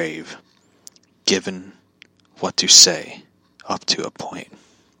open grave, given what to say up to a point.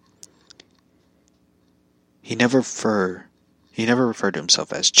 He never referred to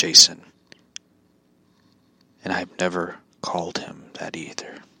himself as Jason, and I've never called him that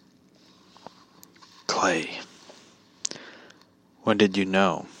either. Clay, when did you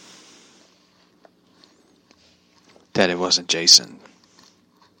know that it wasn't Jason?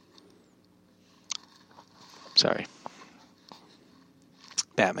 Sorry.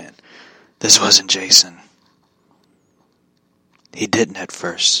 Batman, this wasn't Jason. He didn't at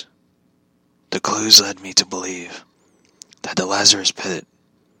first. The clues led me to believe that the Lazarus Pit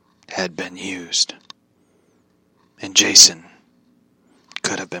had been used, and Jason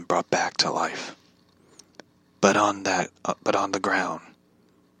could have been brought back to life. But on the ground,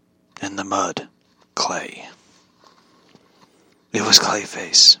 in the mud, Clay. It was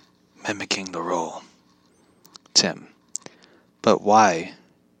Clayface, mimicking the role. Tim, but why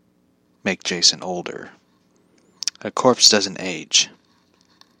make Jason older? A corpse doesn't age.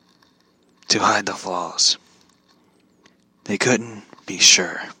 To hide the flaws. They couldn't be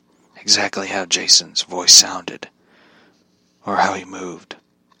sure exactly how Jason's voice sounded, or how he moved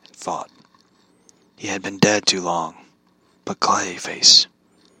and fought. He had been dead too long, but Clayface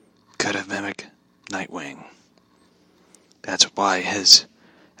could have mimicked Nightwing. That's why his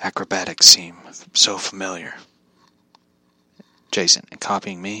acrobatics seem so familiar. Jason, and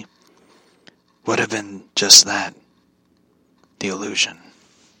copying me would have been just that. The illusion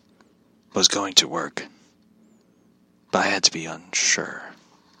was going to work, but I had to be unsure.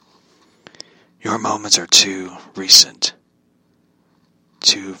 Your moments are too recent,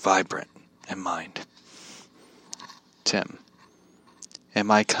 too vibrant in mind. Tim,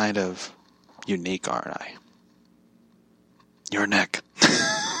 am I kind of unique, aren't I? Your neck.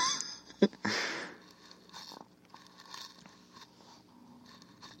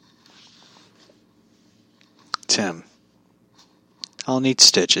 Tim, I'll need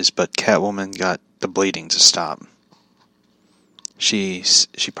stitches, but Catwoman got the bleeding to stop. She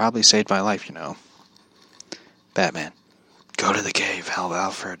probably saved my life, you know. Batman, go to the cave, have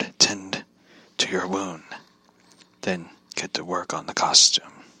Alfred tend to your wound. Then get to work on the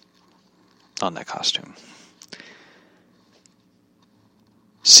costume. On that costume.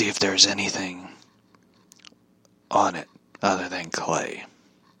 See if there's anything on it other than clay.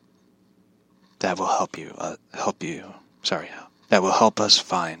 That will that will help us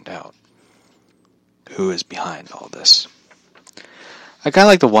find out who is behind all this. I kind of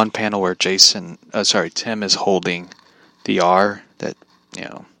like the one panel where Tim is holding the R that,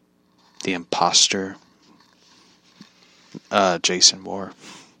 the imposter Jason wore.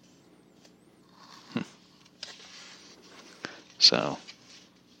 So,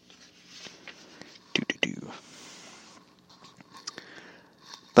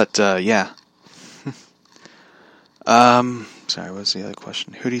 But, yeah. Sorry, what's the other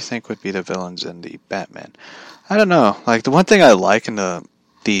question? Who do you think would be the villains in the Batman? I don't know. Like, the one thing I like in the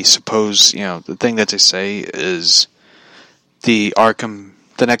thing that they say is the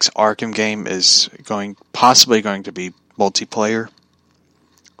next Arkham game is possibly going to be multiplayer,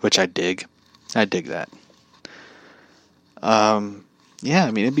 which I dig. I dig that. Yeah,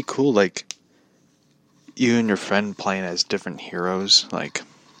 I mean, it'd be cool, like, you and your friend playing as different heroes, like,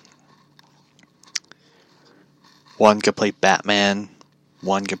 one could play Batman,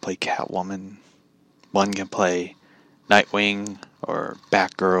 one could play Catwoman, one can play Nightwing, or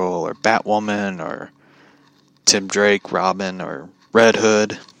Batgirl, or Batwoman, or Tim Drake, Robin, or Red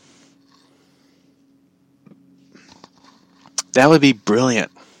Hood. That would be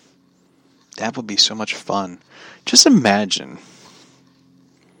brilliant. That would be so much fun. Just imagine,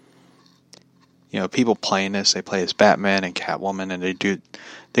 people playing this, they play as Batman and Catwoman, and they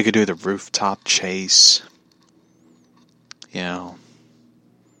could do the rooftop chase.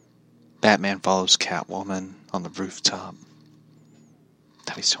 Batman follows Catwoman on the rooftop.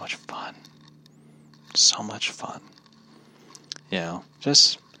 That'd be so much fun. So much fun.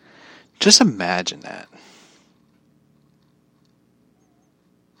 Just imagine that.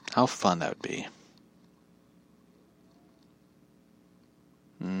 How fun that would be.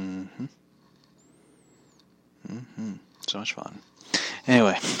 So much fun.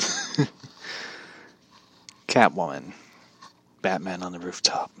 Anyway. Catwoman. Batman on the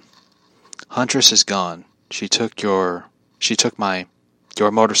rooftop. Huntress is gone. She took your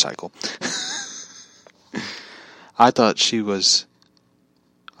motorcycle. I thought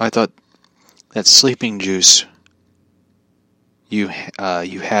that sleeping juice you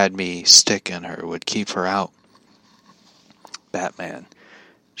had me stick in her would keep her out. Batman.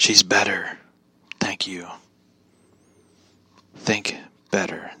 She's better. Thank you. Think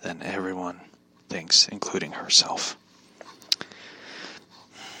better than everyone thinks, including herself.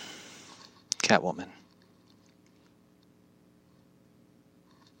 Catwoman.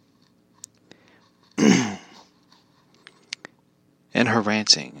 In her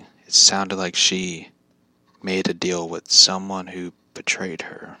ranting, it sounded like she made a deal with someone who betrayed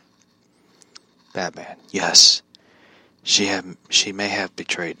her. Batman. Yes, she may have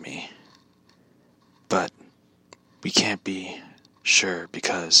betrayed me, but we can't be sure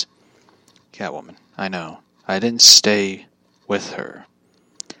because... Catwoman. I know. I didn't stay with her.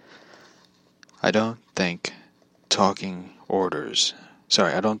 I don't like taking orders.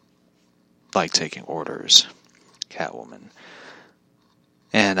 Catwoman.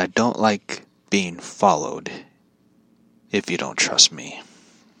 And I don't like being followed if you don't trust me.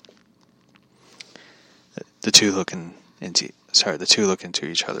 The two look into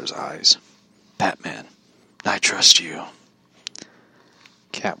each other's eyes. Batman, I trust you.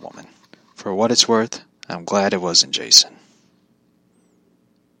 Catwoman. For what it's worth, I'm glad it wasn't Jason.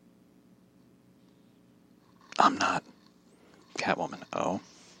 I'm not. Catwoman. Oh.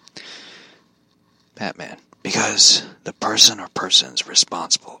 Batman. Because the person or persons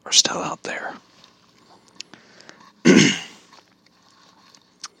responsible are still out there.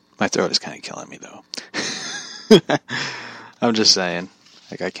 My throat is kind of killing me, though. I'm just saying.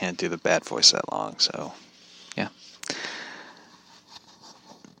 I can't do the bad voice that long, so... yeah.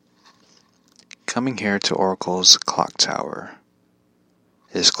 Coming here to Oracle's clock tower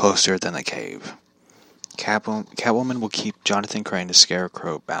is closer than the cave. Catwoman will keep Jonathan Crane the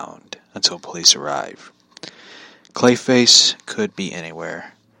Scarecrow bound until police arrive. Clayface could be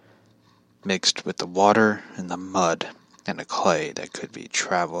anywhere, mixed with the water and the mud and the clay that could be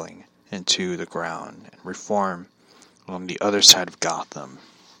traveling into the ground and reform on the other side of Gotham.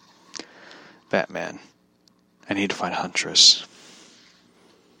 Batman. I need to find Huntress.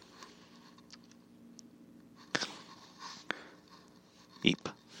 Eep.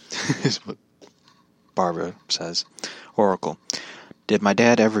 Is what Barbara says. Oracle. Did my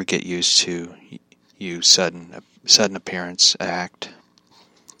dad ever get used to you sudden appearance act?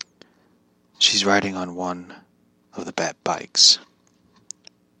 She's riding on one of the Bat bikes.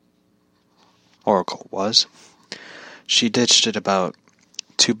 Oracle was. She ditched it about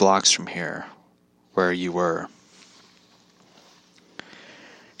 2 blocks from here, where you were.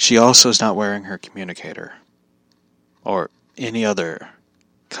 She also is not wearing her communicator, or any other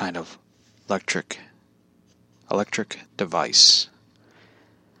kind of electric device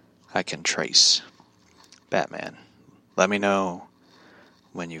I can trace. Batman. Let me know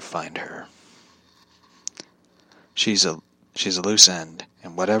when you find her. She's a loose end,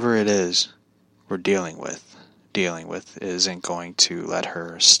 and whatever it is we're dealing with isn't going to let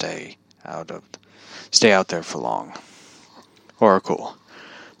her stay out there for long. Oracle.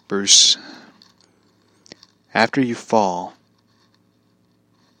 Bruce. After you fall,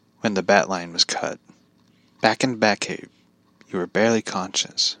 when the bat line was cut, back in the Batcave, you were barely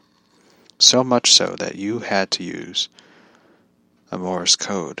conscious. So much so that you had to use a Morse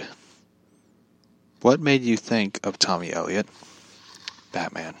code. What made you think of Tommy Elliot?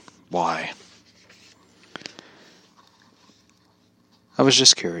 Batman. Why? I was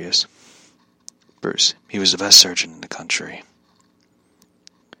just curious. Bruce. He was the best surgeon in the country.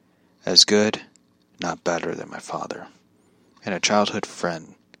 As good, not better than my father. And a childhood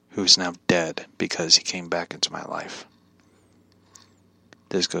friend who is now dead because he came back into my life.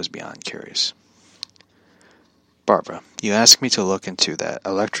 This goes beyond curious. Barbara, you asked me to look into that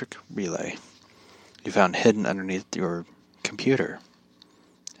electric relay you found hidden underneath your computer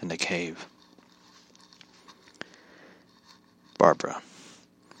in the cave. Barbara,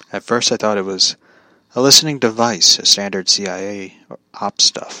 at first I thought it was a listening device, a standard CIA ops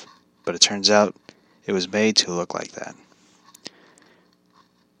stuff, but it turns out it was made to look like that.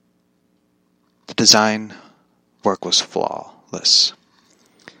 The design work was flawless.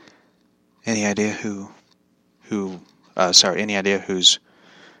 Any idea whose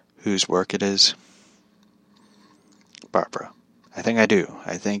work it is? Barbara. I think I do.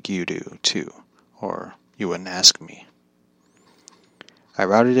 I think you do, too. Or you wouldn't ask me. I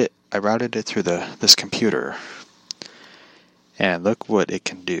routed it through this computer. And look what it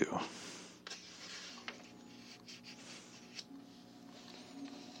can do.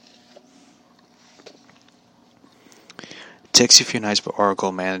 It takes a few nights, but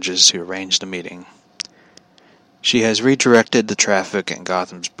Oracle manages to arrange the meeting. She has redirected the traffic in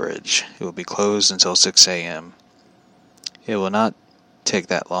Gotham's bridge. It will be closed until 6 a.m. It will not take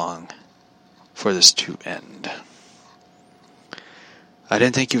that long for this to end. I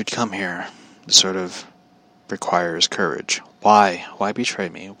didn't think you would come here. This sort of requires courage. Why? Why betray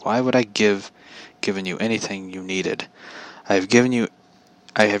me? Why would I given you anything you needed? I have given you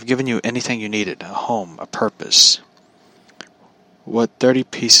anything you needed, a home, a purpose. What 30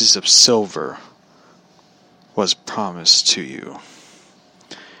 pieces of silver was promised to you?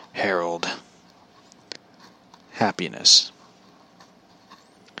 Harold. Happiness.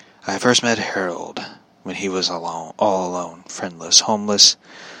 I first met Harold when he was all alone, friendless, homeless,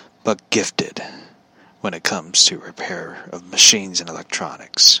 but gifted when it comes to repair of machines and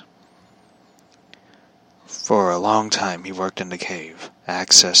electronics. For a long time he worked in the cave,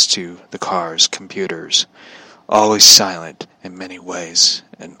 access to the cars, computers, always silent in many ways,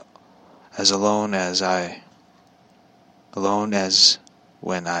 and as alone as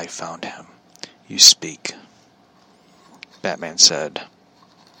when I found him. You speak, Batman said.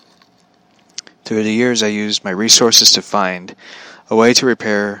 Through the years I used my resources to find a way to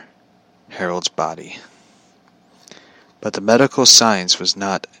repair Harold's body. But the medical science was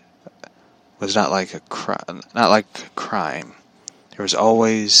not like a crime. There was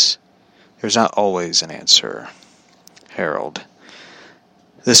not always an answer. Harold.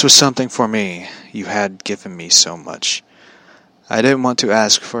 This was something for me. You had given me so much. I didn't want to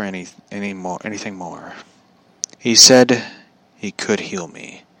ask for anything more. He said he could heal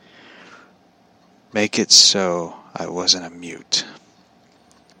me. Make it so I wasn't a mute.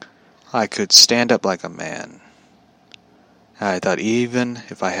 I could stand up like a man. I thought even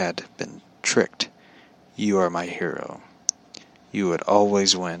if I had been tricked, you are my hero. You would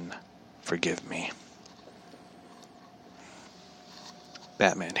always win. Forgive me.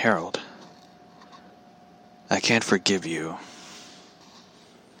 Batman. Harold. I can't forgive you.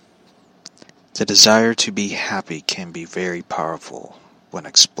 The desire to be happy can be very powerful when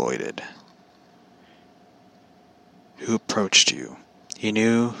exploited. Who approached you? He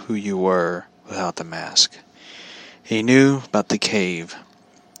knew who you were without the mask. He knew about the cave,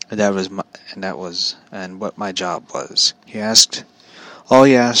 and what my job was. All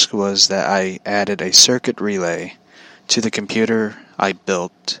he asked was that I added a circuit relay to the computer I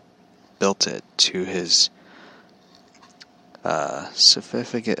built it to his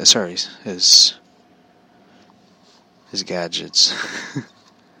his gadgets.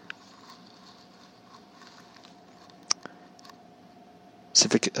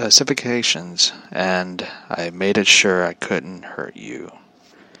 Specifications, and I made it sure I couldn't hurt you.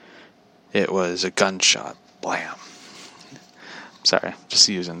 It was a gunshot. Blam. Sorry, just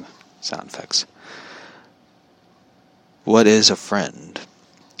using sound effects. What is a friend?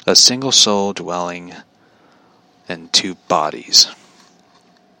 A single soul dwelling in two bodies.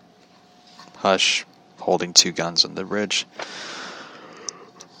 Hush, holding two guns on the bridge.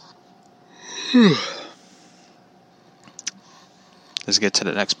 Let's get to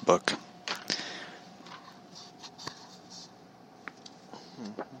the next book.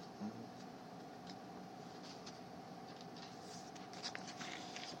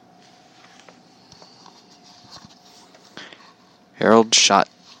 Harold shot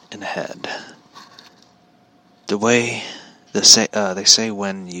in the head. The way they say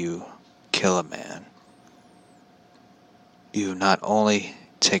when you kill a man, you not only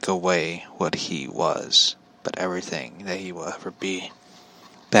take away what he was, but everything that he will ever be.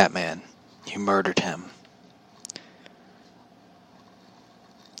 Batman, you murdered him.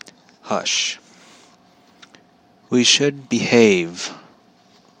 Hush. We should behave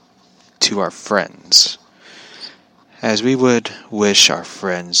to our friends as we would wish our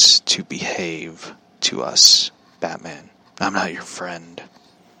friends to behave to us. Batman, I'm not your friend.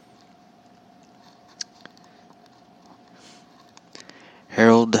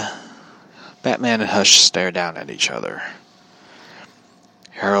 Harold, Batman and Hush stare down at each other.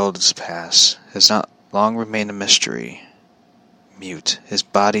 Harold's past has not long remained a mystery. Mute, his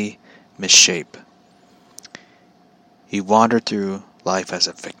body misshape. He wandered through life as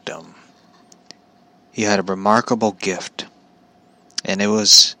a victim. He had a remarkable gift, and it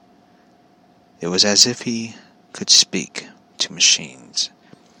was as if he could speak to machines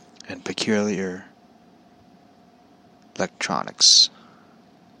in peculiar electronics.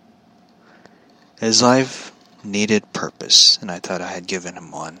 His life needed purpose, and I thought I had given him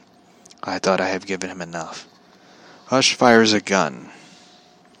one. I thought I had given him enough. Hush fires a gun.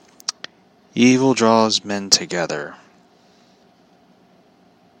 Evil draws men together.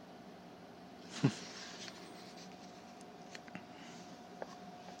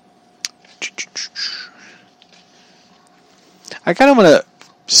 I kind of want to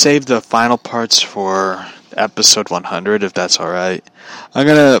save the final parts for episode 100, if that's alright. I'm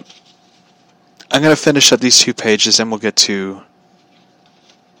gonna finish up these 2 pages, and we'll get to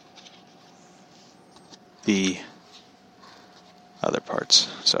the other parts.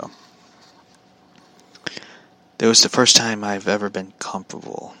 So, it was the first time I've ever been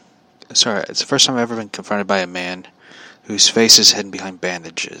it's the first time I've ever been confronted by a man whose face is hidden behind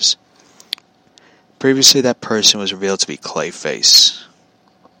bandages. Previously, that person was revealed to be Clayface,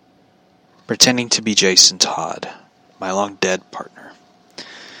 pretending to be Jason Todd, my long-dead partner.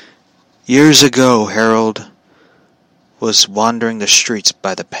 Years ago, Harold was wandering the streets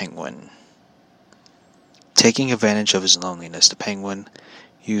by the Penguin. Taking advantage of his loneliness, the Penguin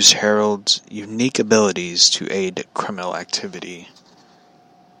used Harold's unique abilities to aid criminal activity.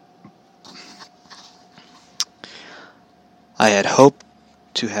 I had hoped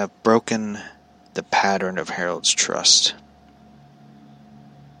to have broken the pattern of Harold's trust,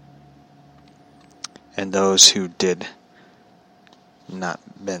 and those who did not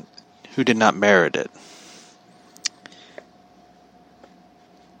merit it.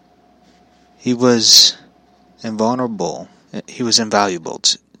 He was invulnerable. He was invaluable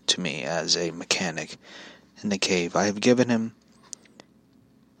to me as a mechanic in the cave. I have given him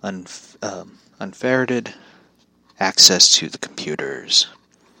unferreted access to the computers,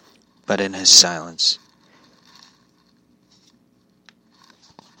 but in his silence,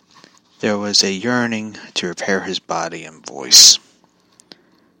 there was a yearning to repair his body and voice,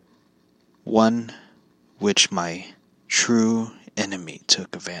 one which my true enemy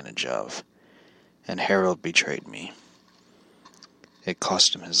took advantage of, and Harold betrayed me. It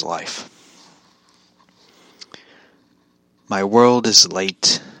cost him his life. My world is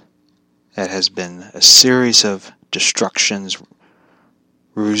late. It has been a series of destructions,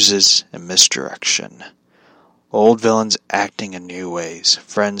 ruses, and misdirection. Old villains acting in new ways,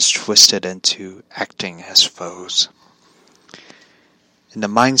 friends twisted into acting as foes. In the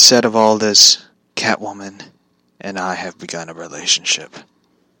mindset of all this, Catwoman and I have begun a relationship.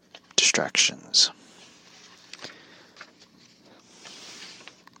 Distractions.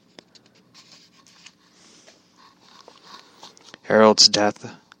 Harold's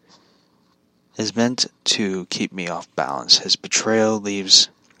death is meant to keep me off balance. His betrayal leaves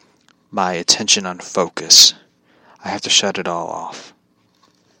my attention on focus. I have to shut it all off.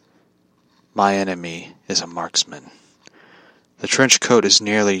 My enemy is a marksman. The trench coat is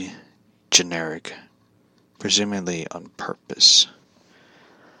nearly generic, presumably on purpose.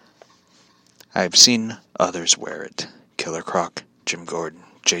 I have seen others wear it. Killer Croc, Jim Gordon,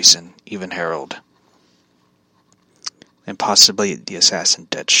 Jason, even Harold. And possibly the assassin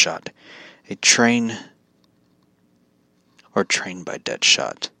Deadshot. Trained by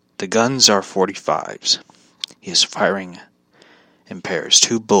Deadshot. The guns are 45s. He is firing in pairs.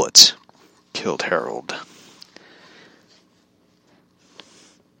 2 bullets killed Harold.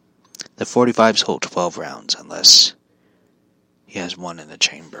 The 45s hold 12 rounds unless he has one in the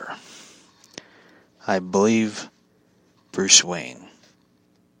chamber. I believe Bruce Wayne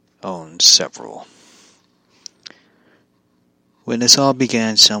owns several. When this all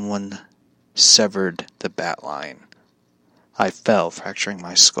began, someone severed the bat line. I fell, fracturing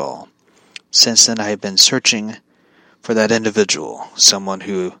my skull. Since then, I have been searching for that individual, someone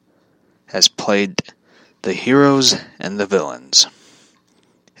who has played the heroes and the villains.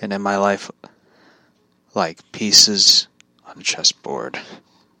 And in my life, like pieces on a chessboard.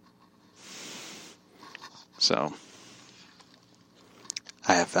 So,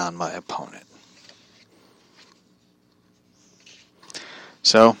 I have found my opponent.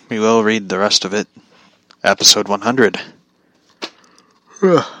 So, we will read the rest of it. Episode 100.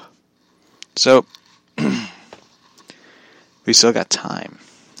 So, we still got time.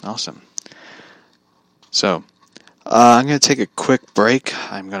 Awesome. So, I'm going to take a quick break.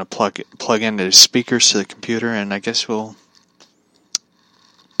 I'm going to plug in the speakers to the computer, and I guess we'll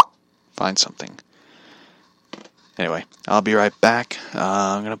find something. Anyway, I'll be right back.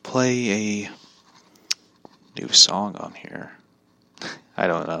 I'm going to play a new song on here. I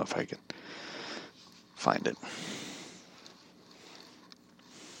don't know if I can find it.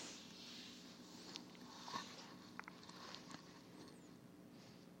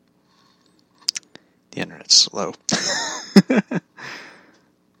 The internet's slow.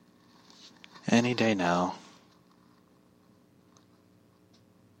 Any day now.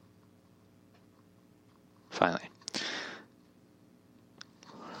 Finally.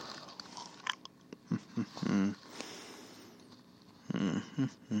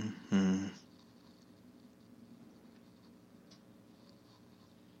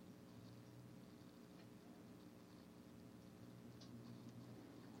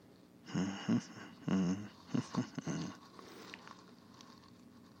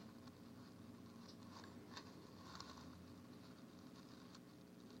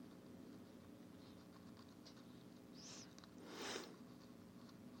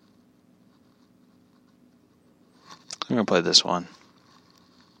 I'm going to play this one.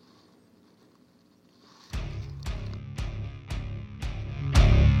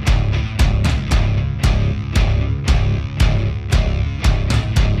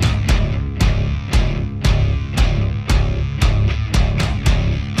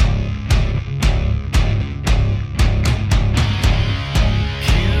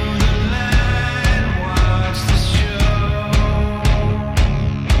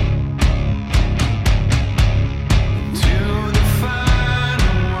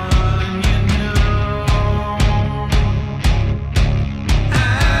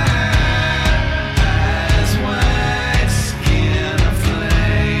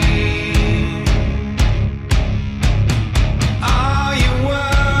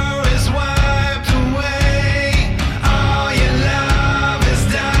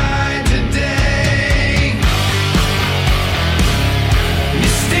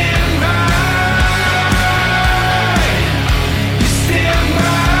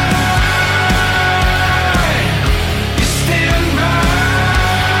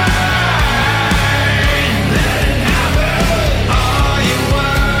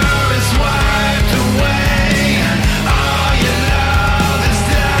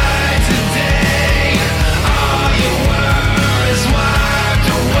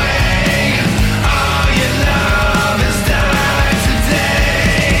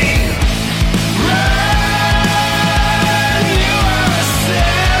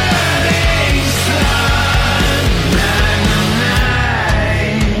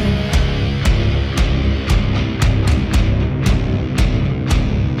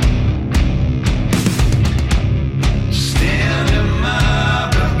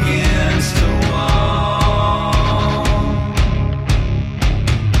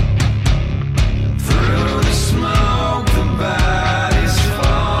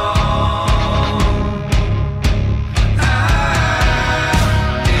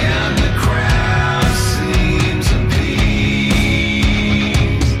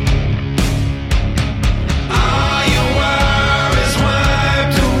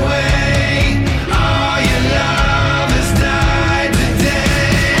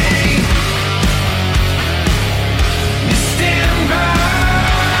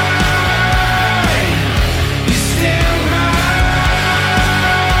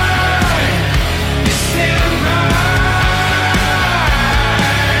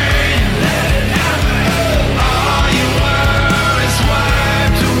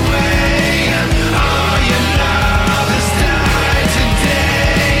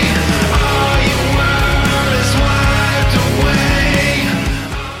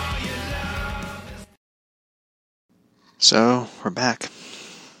 So, we're back.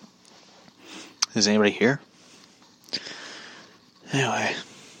 Is anybody here? Anyway.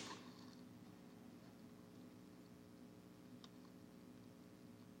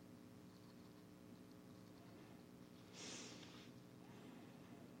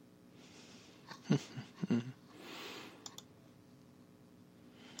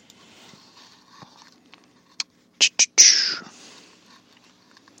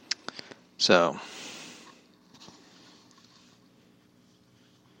 So,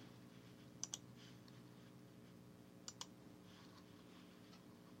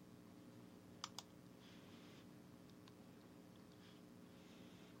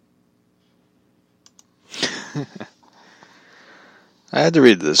 I had to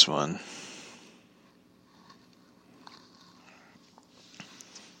read this one.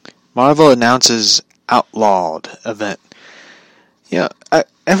 Marvel announces Outlawed event. Yeah,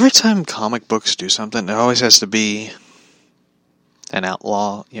 every time comic books do something, there always has to be an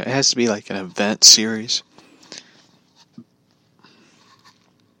outlaw. It has to be like an event series.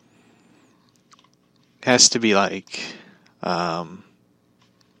 It has to be like,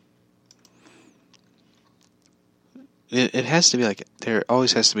 it has to be like, there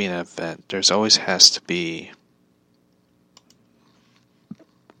always has to be an event. There's always has to be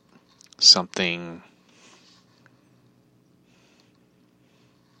something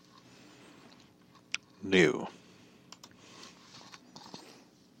new.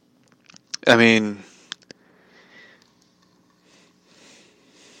 I mean,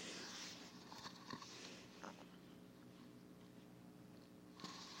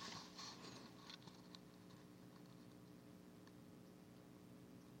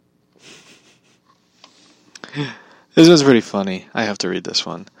 this was pretty funny. I have to read this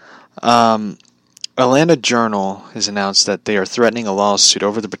one. Atlanta Journal has announced that they are threatening a lawsuit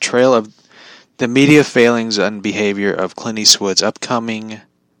over the portrayal of the media failings and behavior of Clint Eastwood's upcoming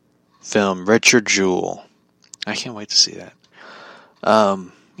film, Richard Jewell. I can't wait to see that.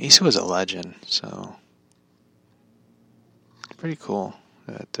 Eastwood's a legend, so it's pretty cool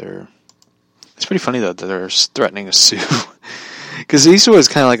that they're... It's pretty funny, though, that they're threatening a suit. Because Eastwood's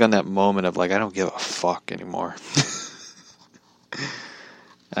kind of like on that moment of, like, I don't give a fuck anymore.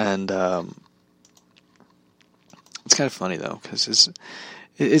 And, it's kind of funny, though, because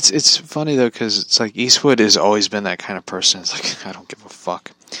it's funny, though, because it's like Eastwood has always been that kind of person. It's like, I don't give a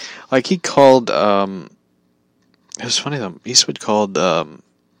fuck. Like, he called, it was funny, though, Eastwood called,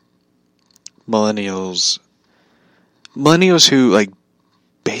 millennials who, like,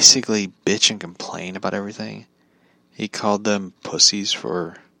 basically bitch and complain about everything. He called them pussies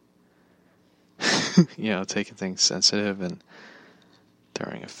for, taking things sensitive and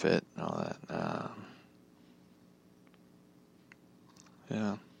throwing a fit and all that.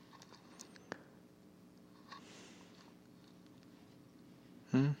 Yeah.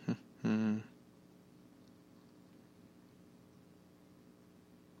 Mm-hmm.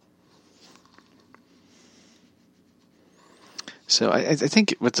 So I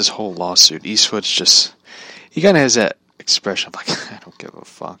think with this whole lawsuit, Eastwood's just, he kind of has that expression of like, I don't give a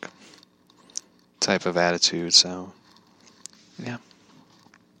fuck type of attitude, so, yeah.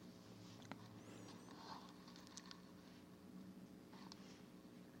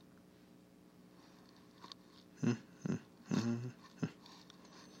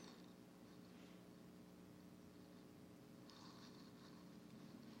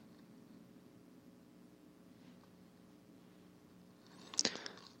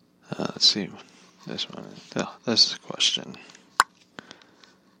 Let's see. This one. Oh, this is a question.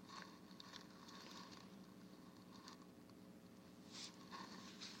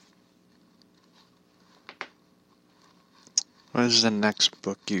 What is the next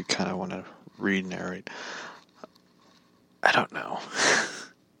book you kind of want to read, narrate? I don't know.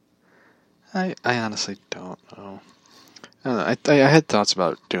 I honestly don't know. I don't know. I had thoughts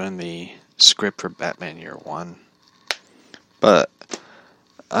about doing the script for Batman Year One, but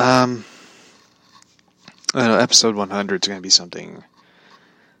I don't know, episode 100 is going to be something,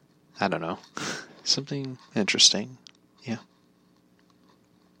 I don't know, something interesting, yeah.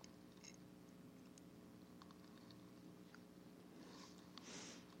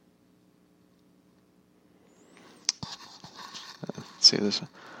 Let's see this one.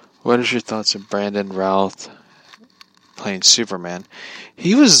 What is your thoughts of Brandon Routh playing Superman?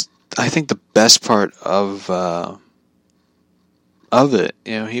 He was, I think, the best part of it.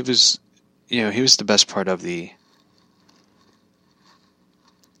 He was the best part of the,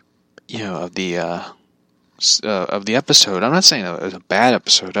 of the episode. I'm not saying it was a bad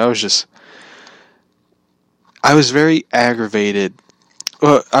episode. I was very aggravated.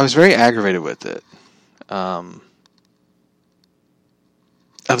 Well, I was very aggravated with it. Of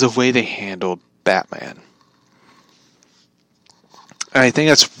the way they handled Batman. I think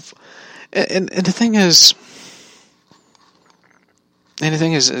that's, and the thing is,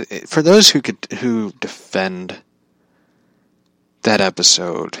 for those who defend that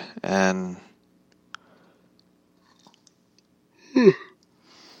episode and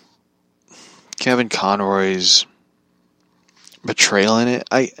Kevin Conroy's betrayal in it,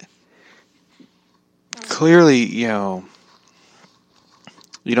 I clearly, you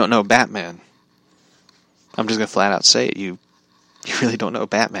don't know Batman. I'm just gonna flat out say it. You really don't know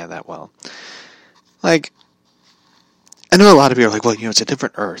Batman that well. Like, I know a lot of people are like, well, it's a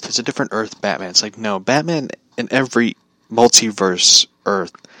different Earth. It's a different Earth Batman. It's like, no, Batman in every multiverse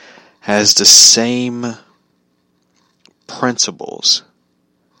Earth has the same principles,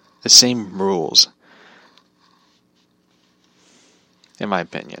 the same rules, in my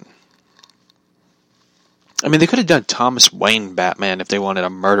opinion. I mean, they could have done Thomas Wayne Batman if they wanted a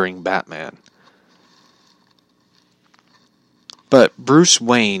murdering Batman. But Bruce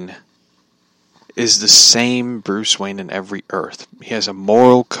Wayne is the same Bruce Wayne in every Earth. He has a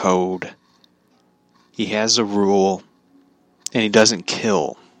moral code. He has a rule. And he doesn't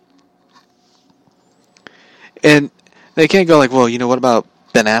kill. And they can't go like, well, what about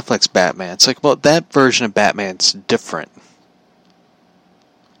Ben Affleck's Batman? It's like, well, that version of Batman's different.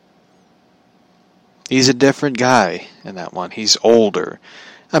 He's a different guy in that one. He's older.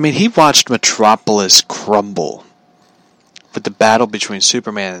 I mean, he watched Metropolis crumble with the battle between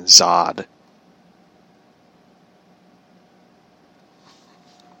Superman and Zod.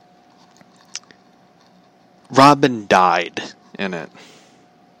 Robin died in it.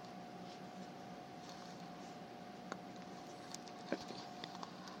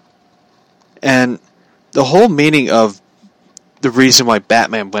 And the whole meaning of the reason why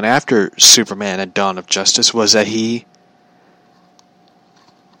Batman went after Superman at Dawn of Justice was that he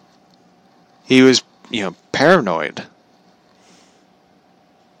was, paranoid.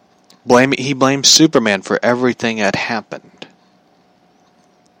 He blamed Superman for everything that happened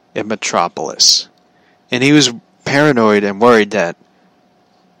in Metropolis. And he was paranoid and worried that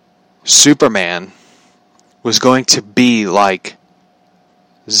Superman was going to be like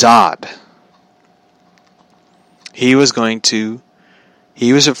Zod. He was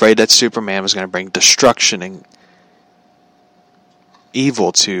afraid that Superman was going to bring destruction and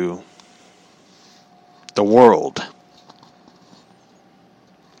evil to the world.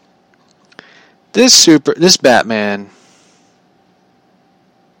 This Batman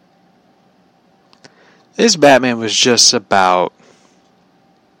was just about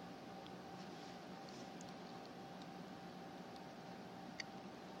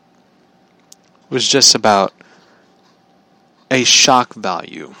a shock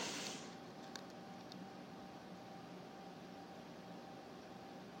value.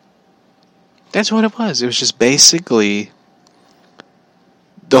 That's what it was. It was just basically,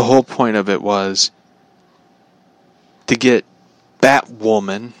 the whole point of it was to get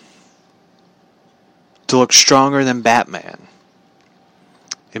Batwoman to look stronger than Batman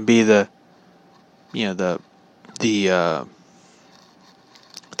and be what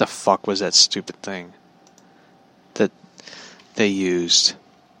the fuck was that stupid thing that they used?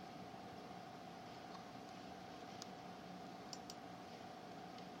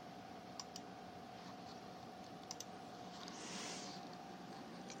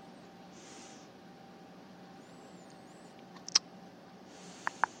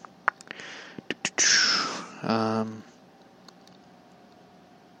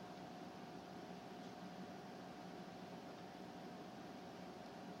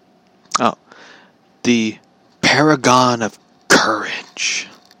 The Paragon of Courage.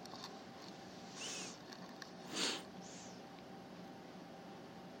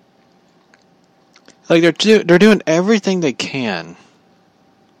 Like they're doing everything they can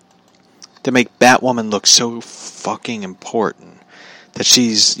to make Batwoman look so fucking important that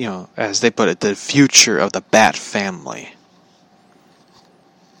she's, as they put it, the future of the Bat family.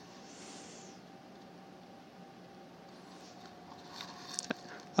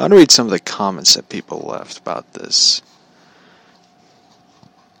 I want to read some of the comments that people left about this.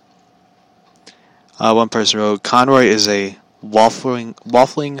 One person wrote, Conroy is a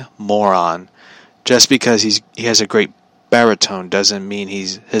waffling moron. Just because he has a great baritone doesn't mean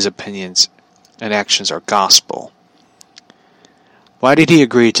his opinions and actions are gospel. Why did he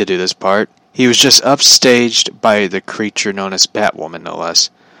agree to do this part? He was just upstaged by the creature known as Batwoman, no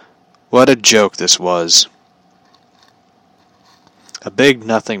less. What a joke this was. A big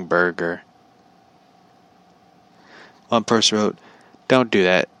nothing burger. One person wrote, don't do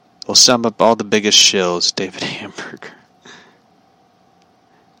that. We'll sum up all the biggest shills, David Hamburger.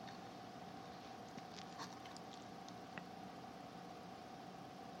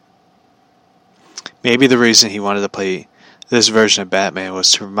 Maybe the reason he wanted to play this version of Batman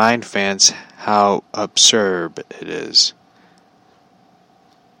was to remind fans how absurd it is.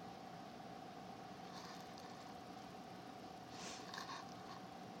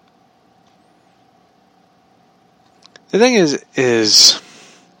 The thing is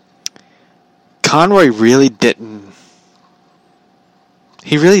Conroy really didn't.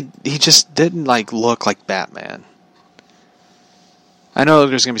 He just didn't look like Batman. I know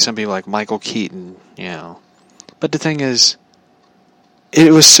there's gonna be some people like Michael Keaton, but the thing is,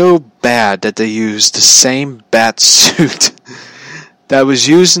 it was so bad that they used the same bat suit that was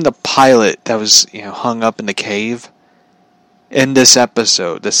used in the pilot that was hung up in the cave in this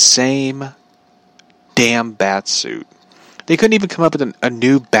episode. The same damn bat suit. They couldn't even come up with a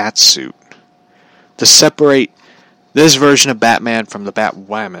new bat suit to separate this version of Batman from the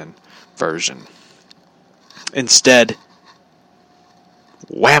Batwoman version. Instead,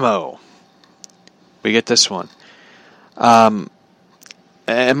 whammo! We get this one. Am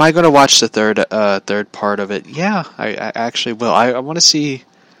I going to watch the third part of it? Yeah, I actually will. I want to see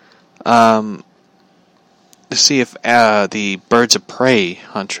if the Birds of Prey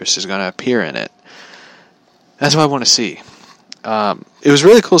Huntress is going to appear in it. That's what I want to see. It was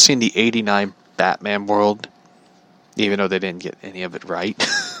really cool seeing the '89 Batman world, even though they didn't get any of it right.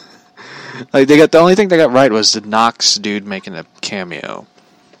 Like the only thing they got right was the Knox dude making a cameo.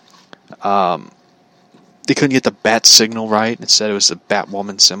 They couldn't get the bat signal right. Instead, it was the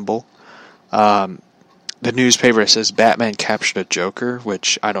Batwoman symbol. The newspaper says Batman captured a Joker,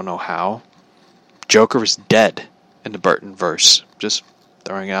 which I don't know how. Joker was dead in the Burton verse. Just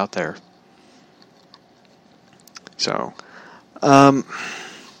throwing it out there. So,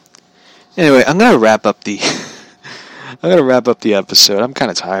 anyway, I'm gonna wrap up the episode. I'm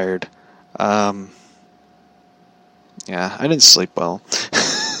kind of tired. Yeah, I didn't sleep well.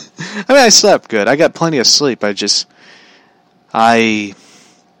 I mean, I slept good. I got plenty of sleep. I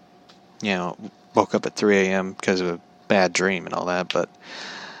woke up at 3 a.m. because of a bad dream and all that. But,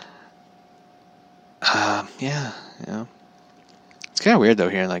 yeah. It's kind of weird, though,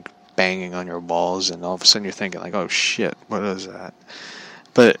 hearing, like, banging on your walls, and all of a sudden you're thinking, like, oh, shit, what is that?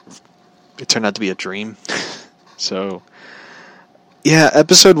 But it turned out to be a dream. So, yeah,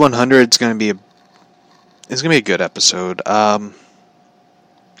 episode 100 is going to be a good episode. I'm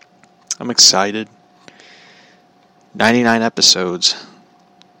excited. 99 episodes.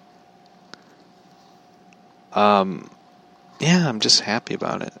 Yeah, I'm just happy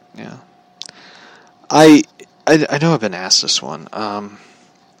about it. Yeah. I know I've been asked this one.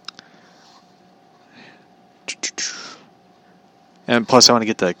 And plus I want to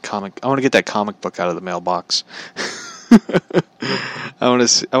get that comic book out of the mailbox. I want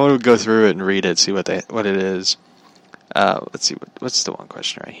to go through it and read it, see what it is. Let's see what's the one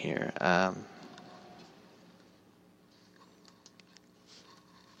question right here.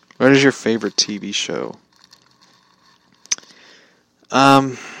 What is your favorite TV show?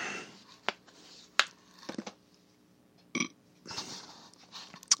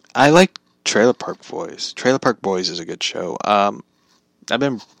 I like Trailer Park Boys. Trailer Park Boys is a good show. I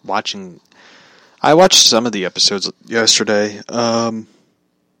watched some of the episodes yesterday. Sorry,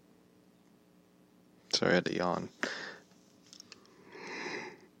 I had to yawn.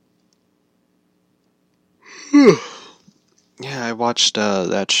 Yeah, I watched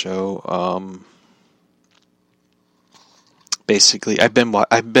that show. Basically, I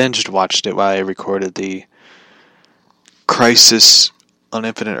binged watched it while I recorded the Crisis on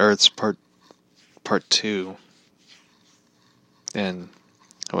Infinite Earths part 2, and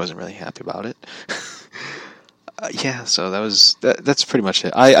I wasn't really happy about it. Yeah, so that's pretty much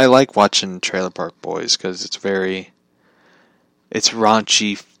it. I like watching Trailer Park Boys because it's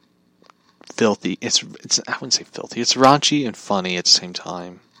raunchy, filthy. It's I wouldn't say filthy. It's raunchy and funny at the same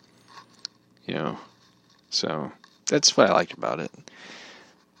time. So that's what I liked about it.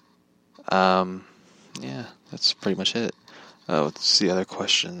 Yeah, that's pretty much it. What's the other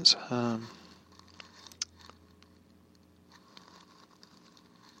questions?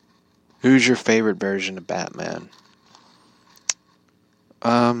 Who's your favorite version of Batman?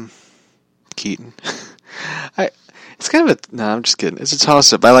 Keaton. It's kind of no, I'm just kidding. It's a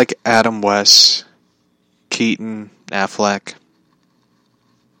toss-up. I like Adam West, Keaton, Affleck,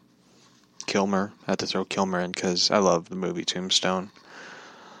 Kilmer. I had to throw Kilmer in because I love the movie Tombstone.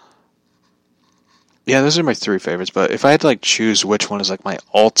 Yeah, those are my 3 favorites, but if I had to choose which one is my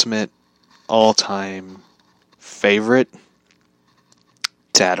ultimate all-time favorite,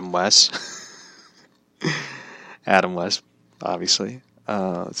 it's Adam West. Adam West, obviously.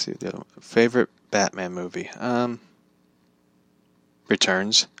 Let's see the other one. Favorite Batman movie.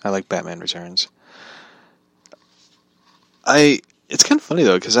 Returns. I like Batman Returns. It's kind of funny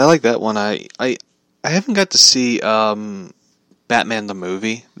though because I like that one. I haven't got to see Batman the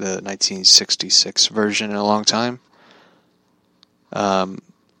movie, the 1966 version, in a long time. I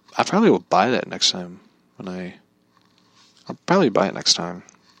probably will buy that next time I'll probably buy it next time.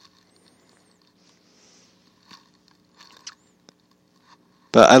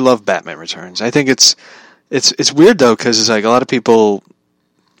 But I love Batman Returns. I think it's weird though because it's a lot of people,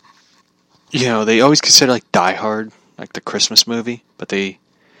 they always consider Die Hard the Christmas movie, but they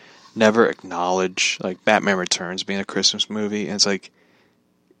never acknowledge Batman Returns being a Christmas movie, and it's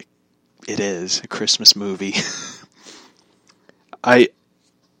it is a Christmas movie. I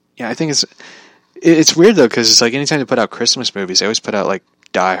think it's weird though because it's anytime they put out Christmas movies, they always put out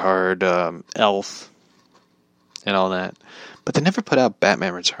Die Hard, Elf, and all that, but they never put out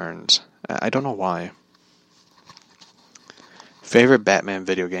Batman Returns. I don't know why. Favorite Batman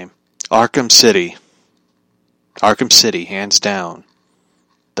video game? Arkham City. Arkham City, hands down.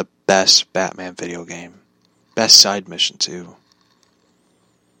 The best Batman video game. Best side mission, too.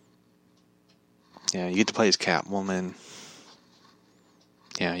 Yeah, you get to play as Catwoman.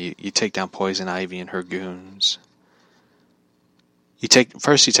 Yeah, you take down Poison Ivy and her goons. you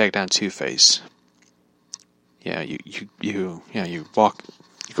take down Two-Face. Yeah, you walk.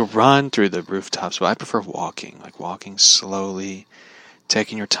 You can run through the rooftops, but I prefer walking. Like walking slowly,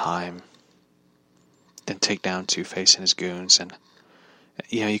 taking your time. Then take down Two-Face and his goons, and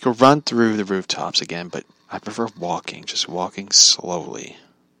you can run through the rooftops again. But I prefer walking, just walking slowly.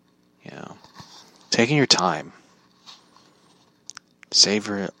 Taking your time.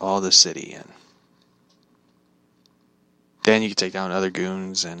 Savor all the city, and then you can take down other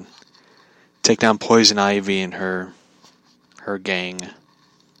goons and take down Poison Ivy and her gang.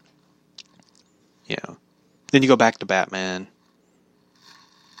 Then you go back to Batman.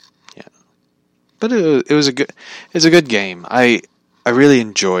 Yeah, but it's a good game. I really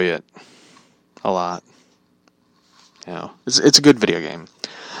enjoy it a lot. It's a good video game.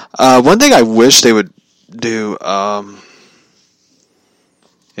 One thing I wish they would do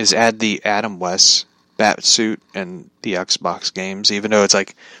is add the Adam West Batsuit in the Xbox games, even though it's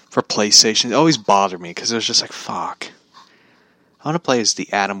like for PlayStation. It always bothered me because it was just like, fuck. I want to play as the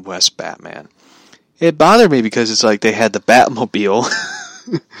Adam West Batman. It bothered me because it's like they had the Batmobile.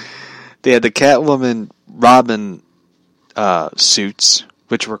 They had the Catwoman Robin suits,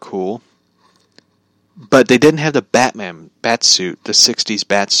 which were cool. But they didn't have the Batman Batsuit, the 60s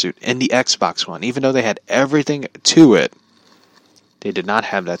Batsuit, in the Xbox one. Even though they had everything to it, they did not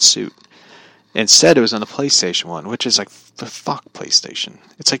have that suit. Instead, it was on the PlayStation one, which is like, fuck PlayStation.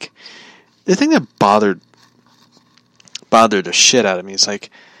 It's like, the thing that bothered the shit out of me is like,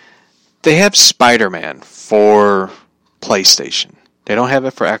 they have Spider-Man for PlayStation. They don't have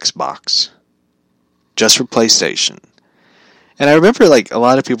it for Xbox. Just for PlayStation. And I remember like a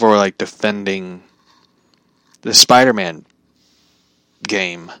lot of people were like defending the Spider-Man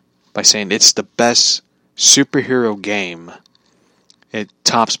game by saying it's the best superhero game. It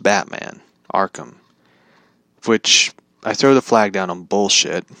tops Batman Arkham, which I throw the flag down on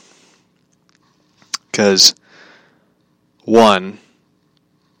bullshit. Because one,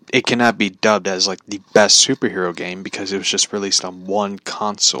 it cannot be dubbed as like the best superhero game because it was just released on one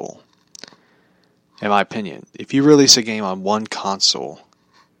console. In my opinion, if you release a game on one console,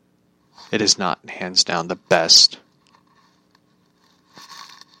 it is not hands down the best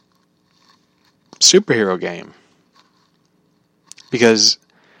superhero game. Because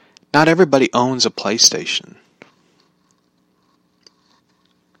not everybody owns a PlayStation.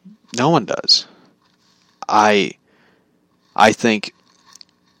 No one does. I think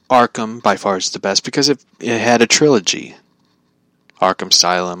Arkham by far is the best because it had a trilogy. Arkham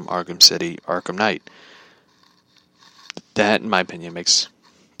Asylum, Arkham City, Arkham Knight. That, in my opinion, makes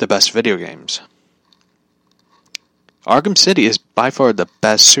the best video games. Arkham City is by far the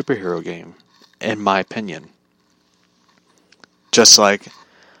best superhero game, in my opinion. Just like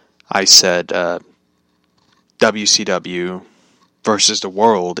I said, WCW versus the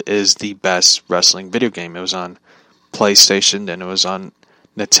World is the best wrestling video game. It was on PlayStation, then it was on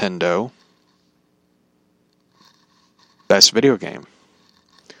Nintendo. Best video game.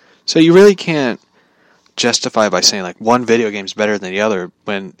 So you really can't justify by saying like one video game is better than the other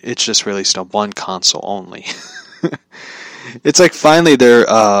when it's just released on one console only. It's like finally they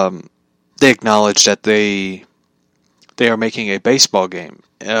acknowledge that they are making a baseball game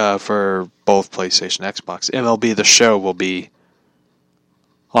for both PlayStation and Xbox. MLB The Show will be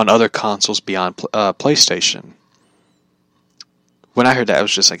on other consoles beyond PlayStation. When I heard that, I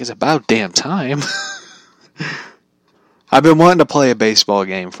was just like, it's about damn time. I've been wanting to play a baseball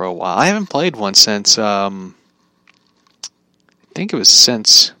game for a while. I haven't played one since, I think it was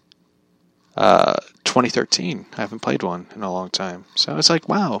since 2013. I haven't played one in a long time. So it's like,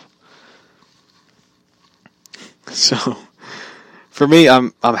 wow. So, for me,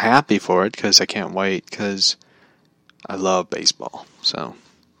 I'm happy for it because I can't wait because I love baseball. So,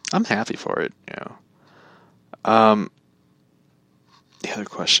 I'm happy for it, The other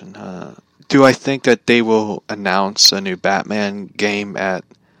question, do I think that they will announce a new Batman game at,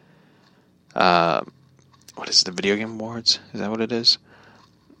 what is it, the Video Game Awards? Is that what it is?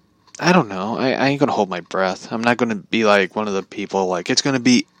 I don't know. I ain't gonna hold my breath. I'm not gonna be like one of the people, like, it's gonna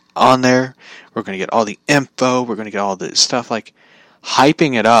be on there. We're gonna get all the info. We're gonna get all the stuff, like,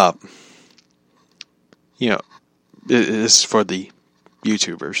 hyping it up. This is for the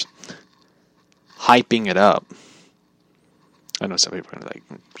YouTubers. Hyping it up. I know some people are like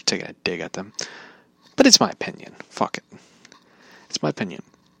taking a dig at them. But it's my opinion. Fuck it. It's my opinion.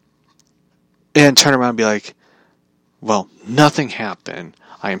 And turn around and be like, well, nothing happened.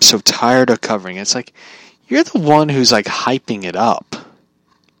 I am so tired of covering it. It's like, you're the one who's like hyping it up.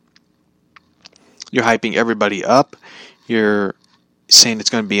 You're hyping everybody up. You're saying it's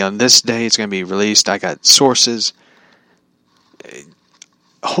going to be on this day. It's going to be released. I got sources.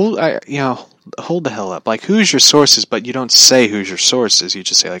 hold the hell up. Like, who's your sources? But you don't say who's your sources. You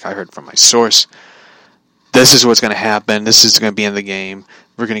just say, like, I heard from my source. This is what's going to happen. This is going to be in the game.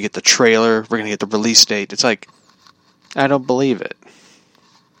 We're going to get the trailer. We're going to get the release date. It's like, I don't believe it.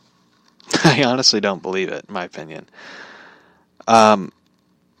 I honestly don't believe it, in my opinion. But,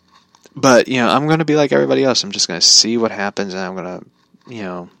 I'm going to be like everybody else. I'm just going to see what happens, and I'm going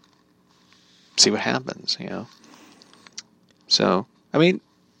to, see what happens, So,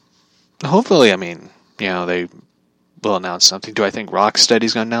 hopefully, they will announce something. Do I think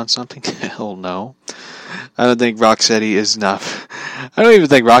Rocksteady's going to announce something? Hell no. I don't think Rocksteady is enough. I don't even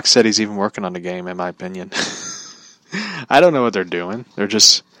think Rocksteady's even working on the game, in my opinion. I don't know what they're doing. They're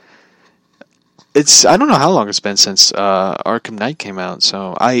just... I don't know how long it's been since Arkham Knight came out,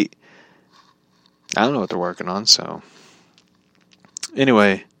 so I don't know what they're working on, so...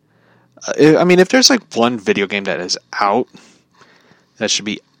 Anyway, if there's like one video game that is out that should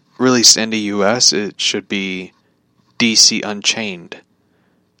be released in the US, it should be DC Unchained.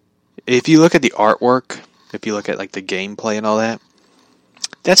 If you look at the artwork, if you look at like the gameplay and all that,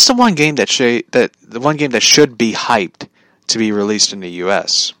 that's the one game that should be hyped to be released in the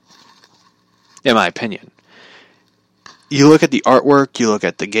US. In my opinion. You look at the artwork, you look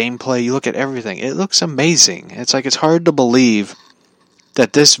at the gameplay, you look at everything. It looks amazing. It's hard to believe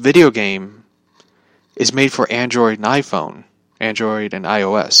that this video game is made for Android and iPhone, Android and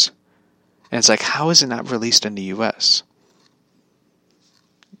iOS. And it's like, how is it not released in the US?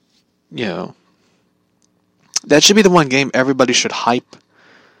 That should be the one game everybody should hype,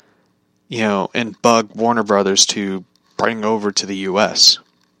 and bug Warner Brothers to bring over to the US.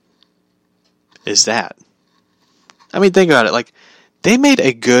 Is that. Think about it. Like, they made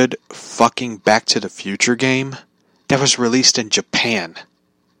a good fucking Back to the Future game that was released in Japan.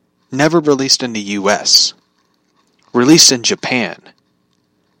 Never released in the US. Released in Japan.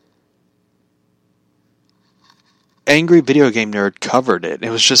 Angry Video Game Nerd covered it. It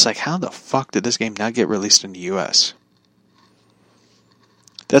was just like, how the fuck did this game not get released in the US?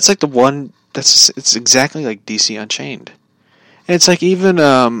 That's like the one... It's exactly like DC Unchained. And it's like even...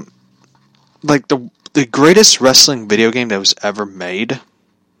 like the greatest wrestling video game that was ever made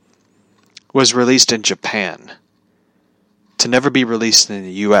was released in Japan to never be released in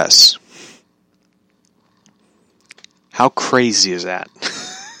the US. How crazy is that?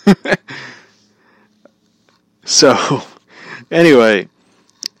 So, anyway,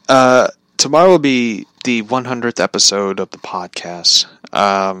 tomorrow will be the 100th episode of the podcast.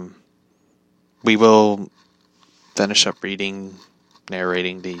 We will finish up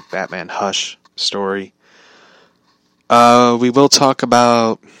narrating the Batman Hush story. We will talk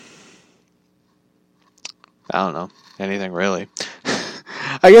about, I don't know, anything really.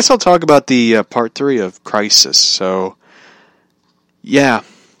 I guess I'll talk about the part 3 of Crisis. So, yeah.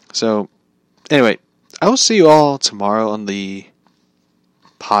 So, anyway, I will see you all tomorrow on the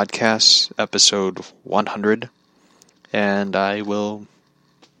podcast, episode 100. And I will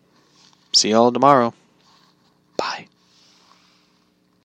see you all tomorrow. Bye.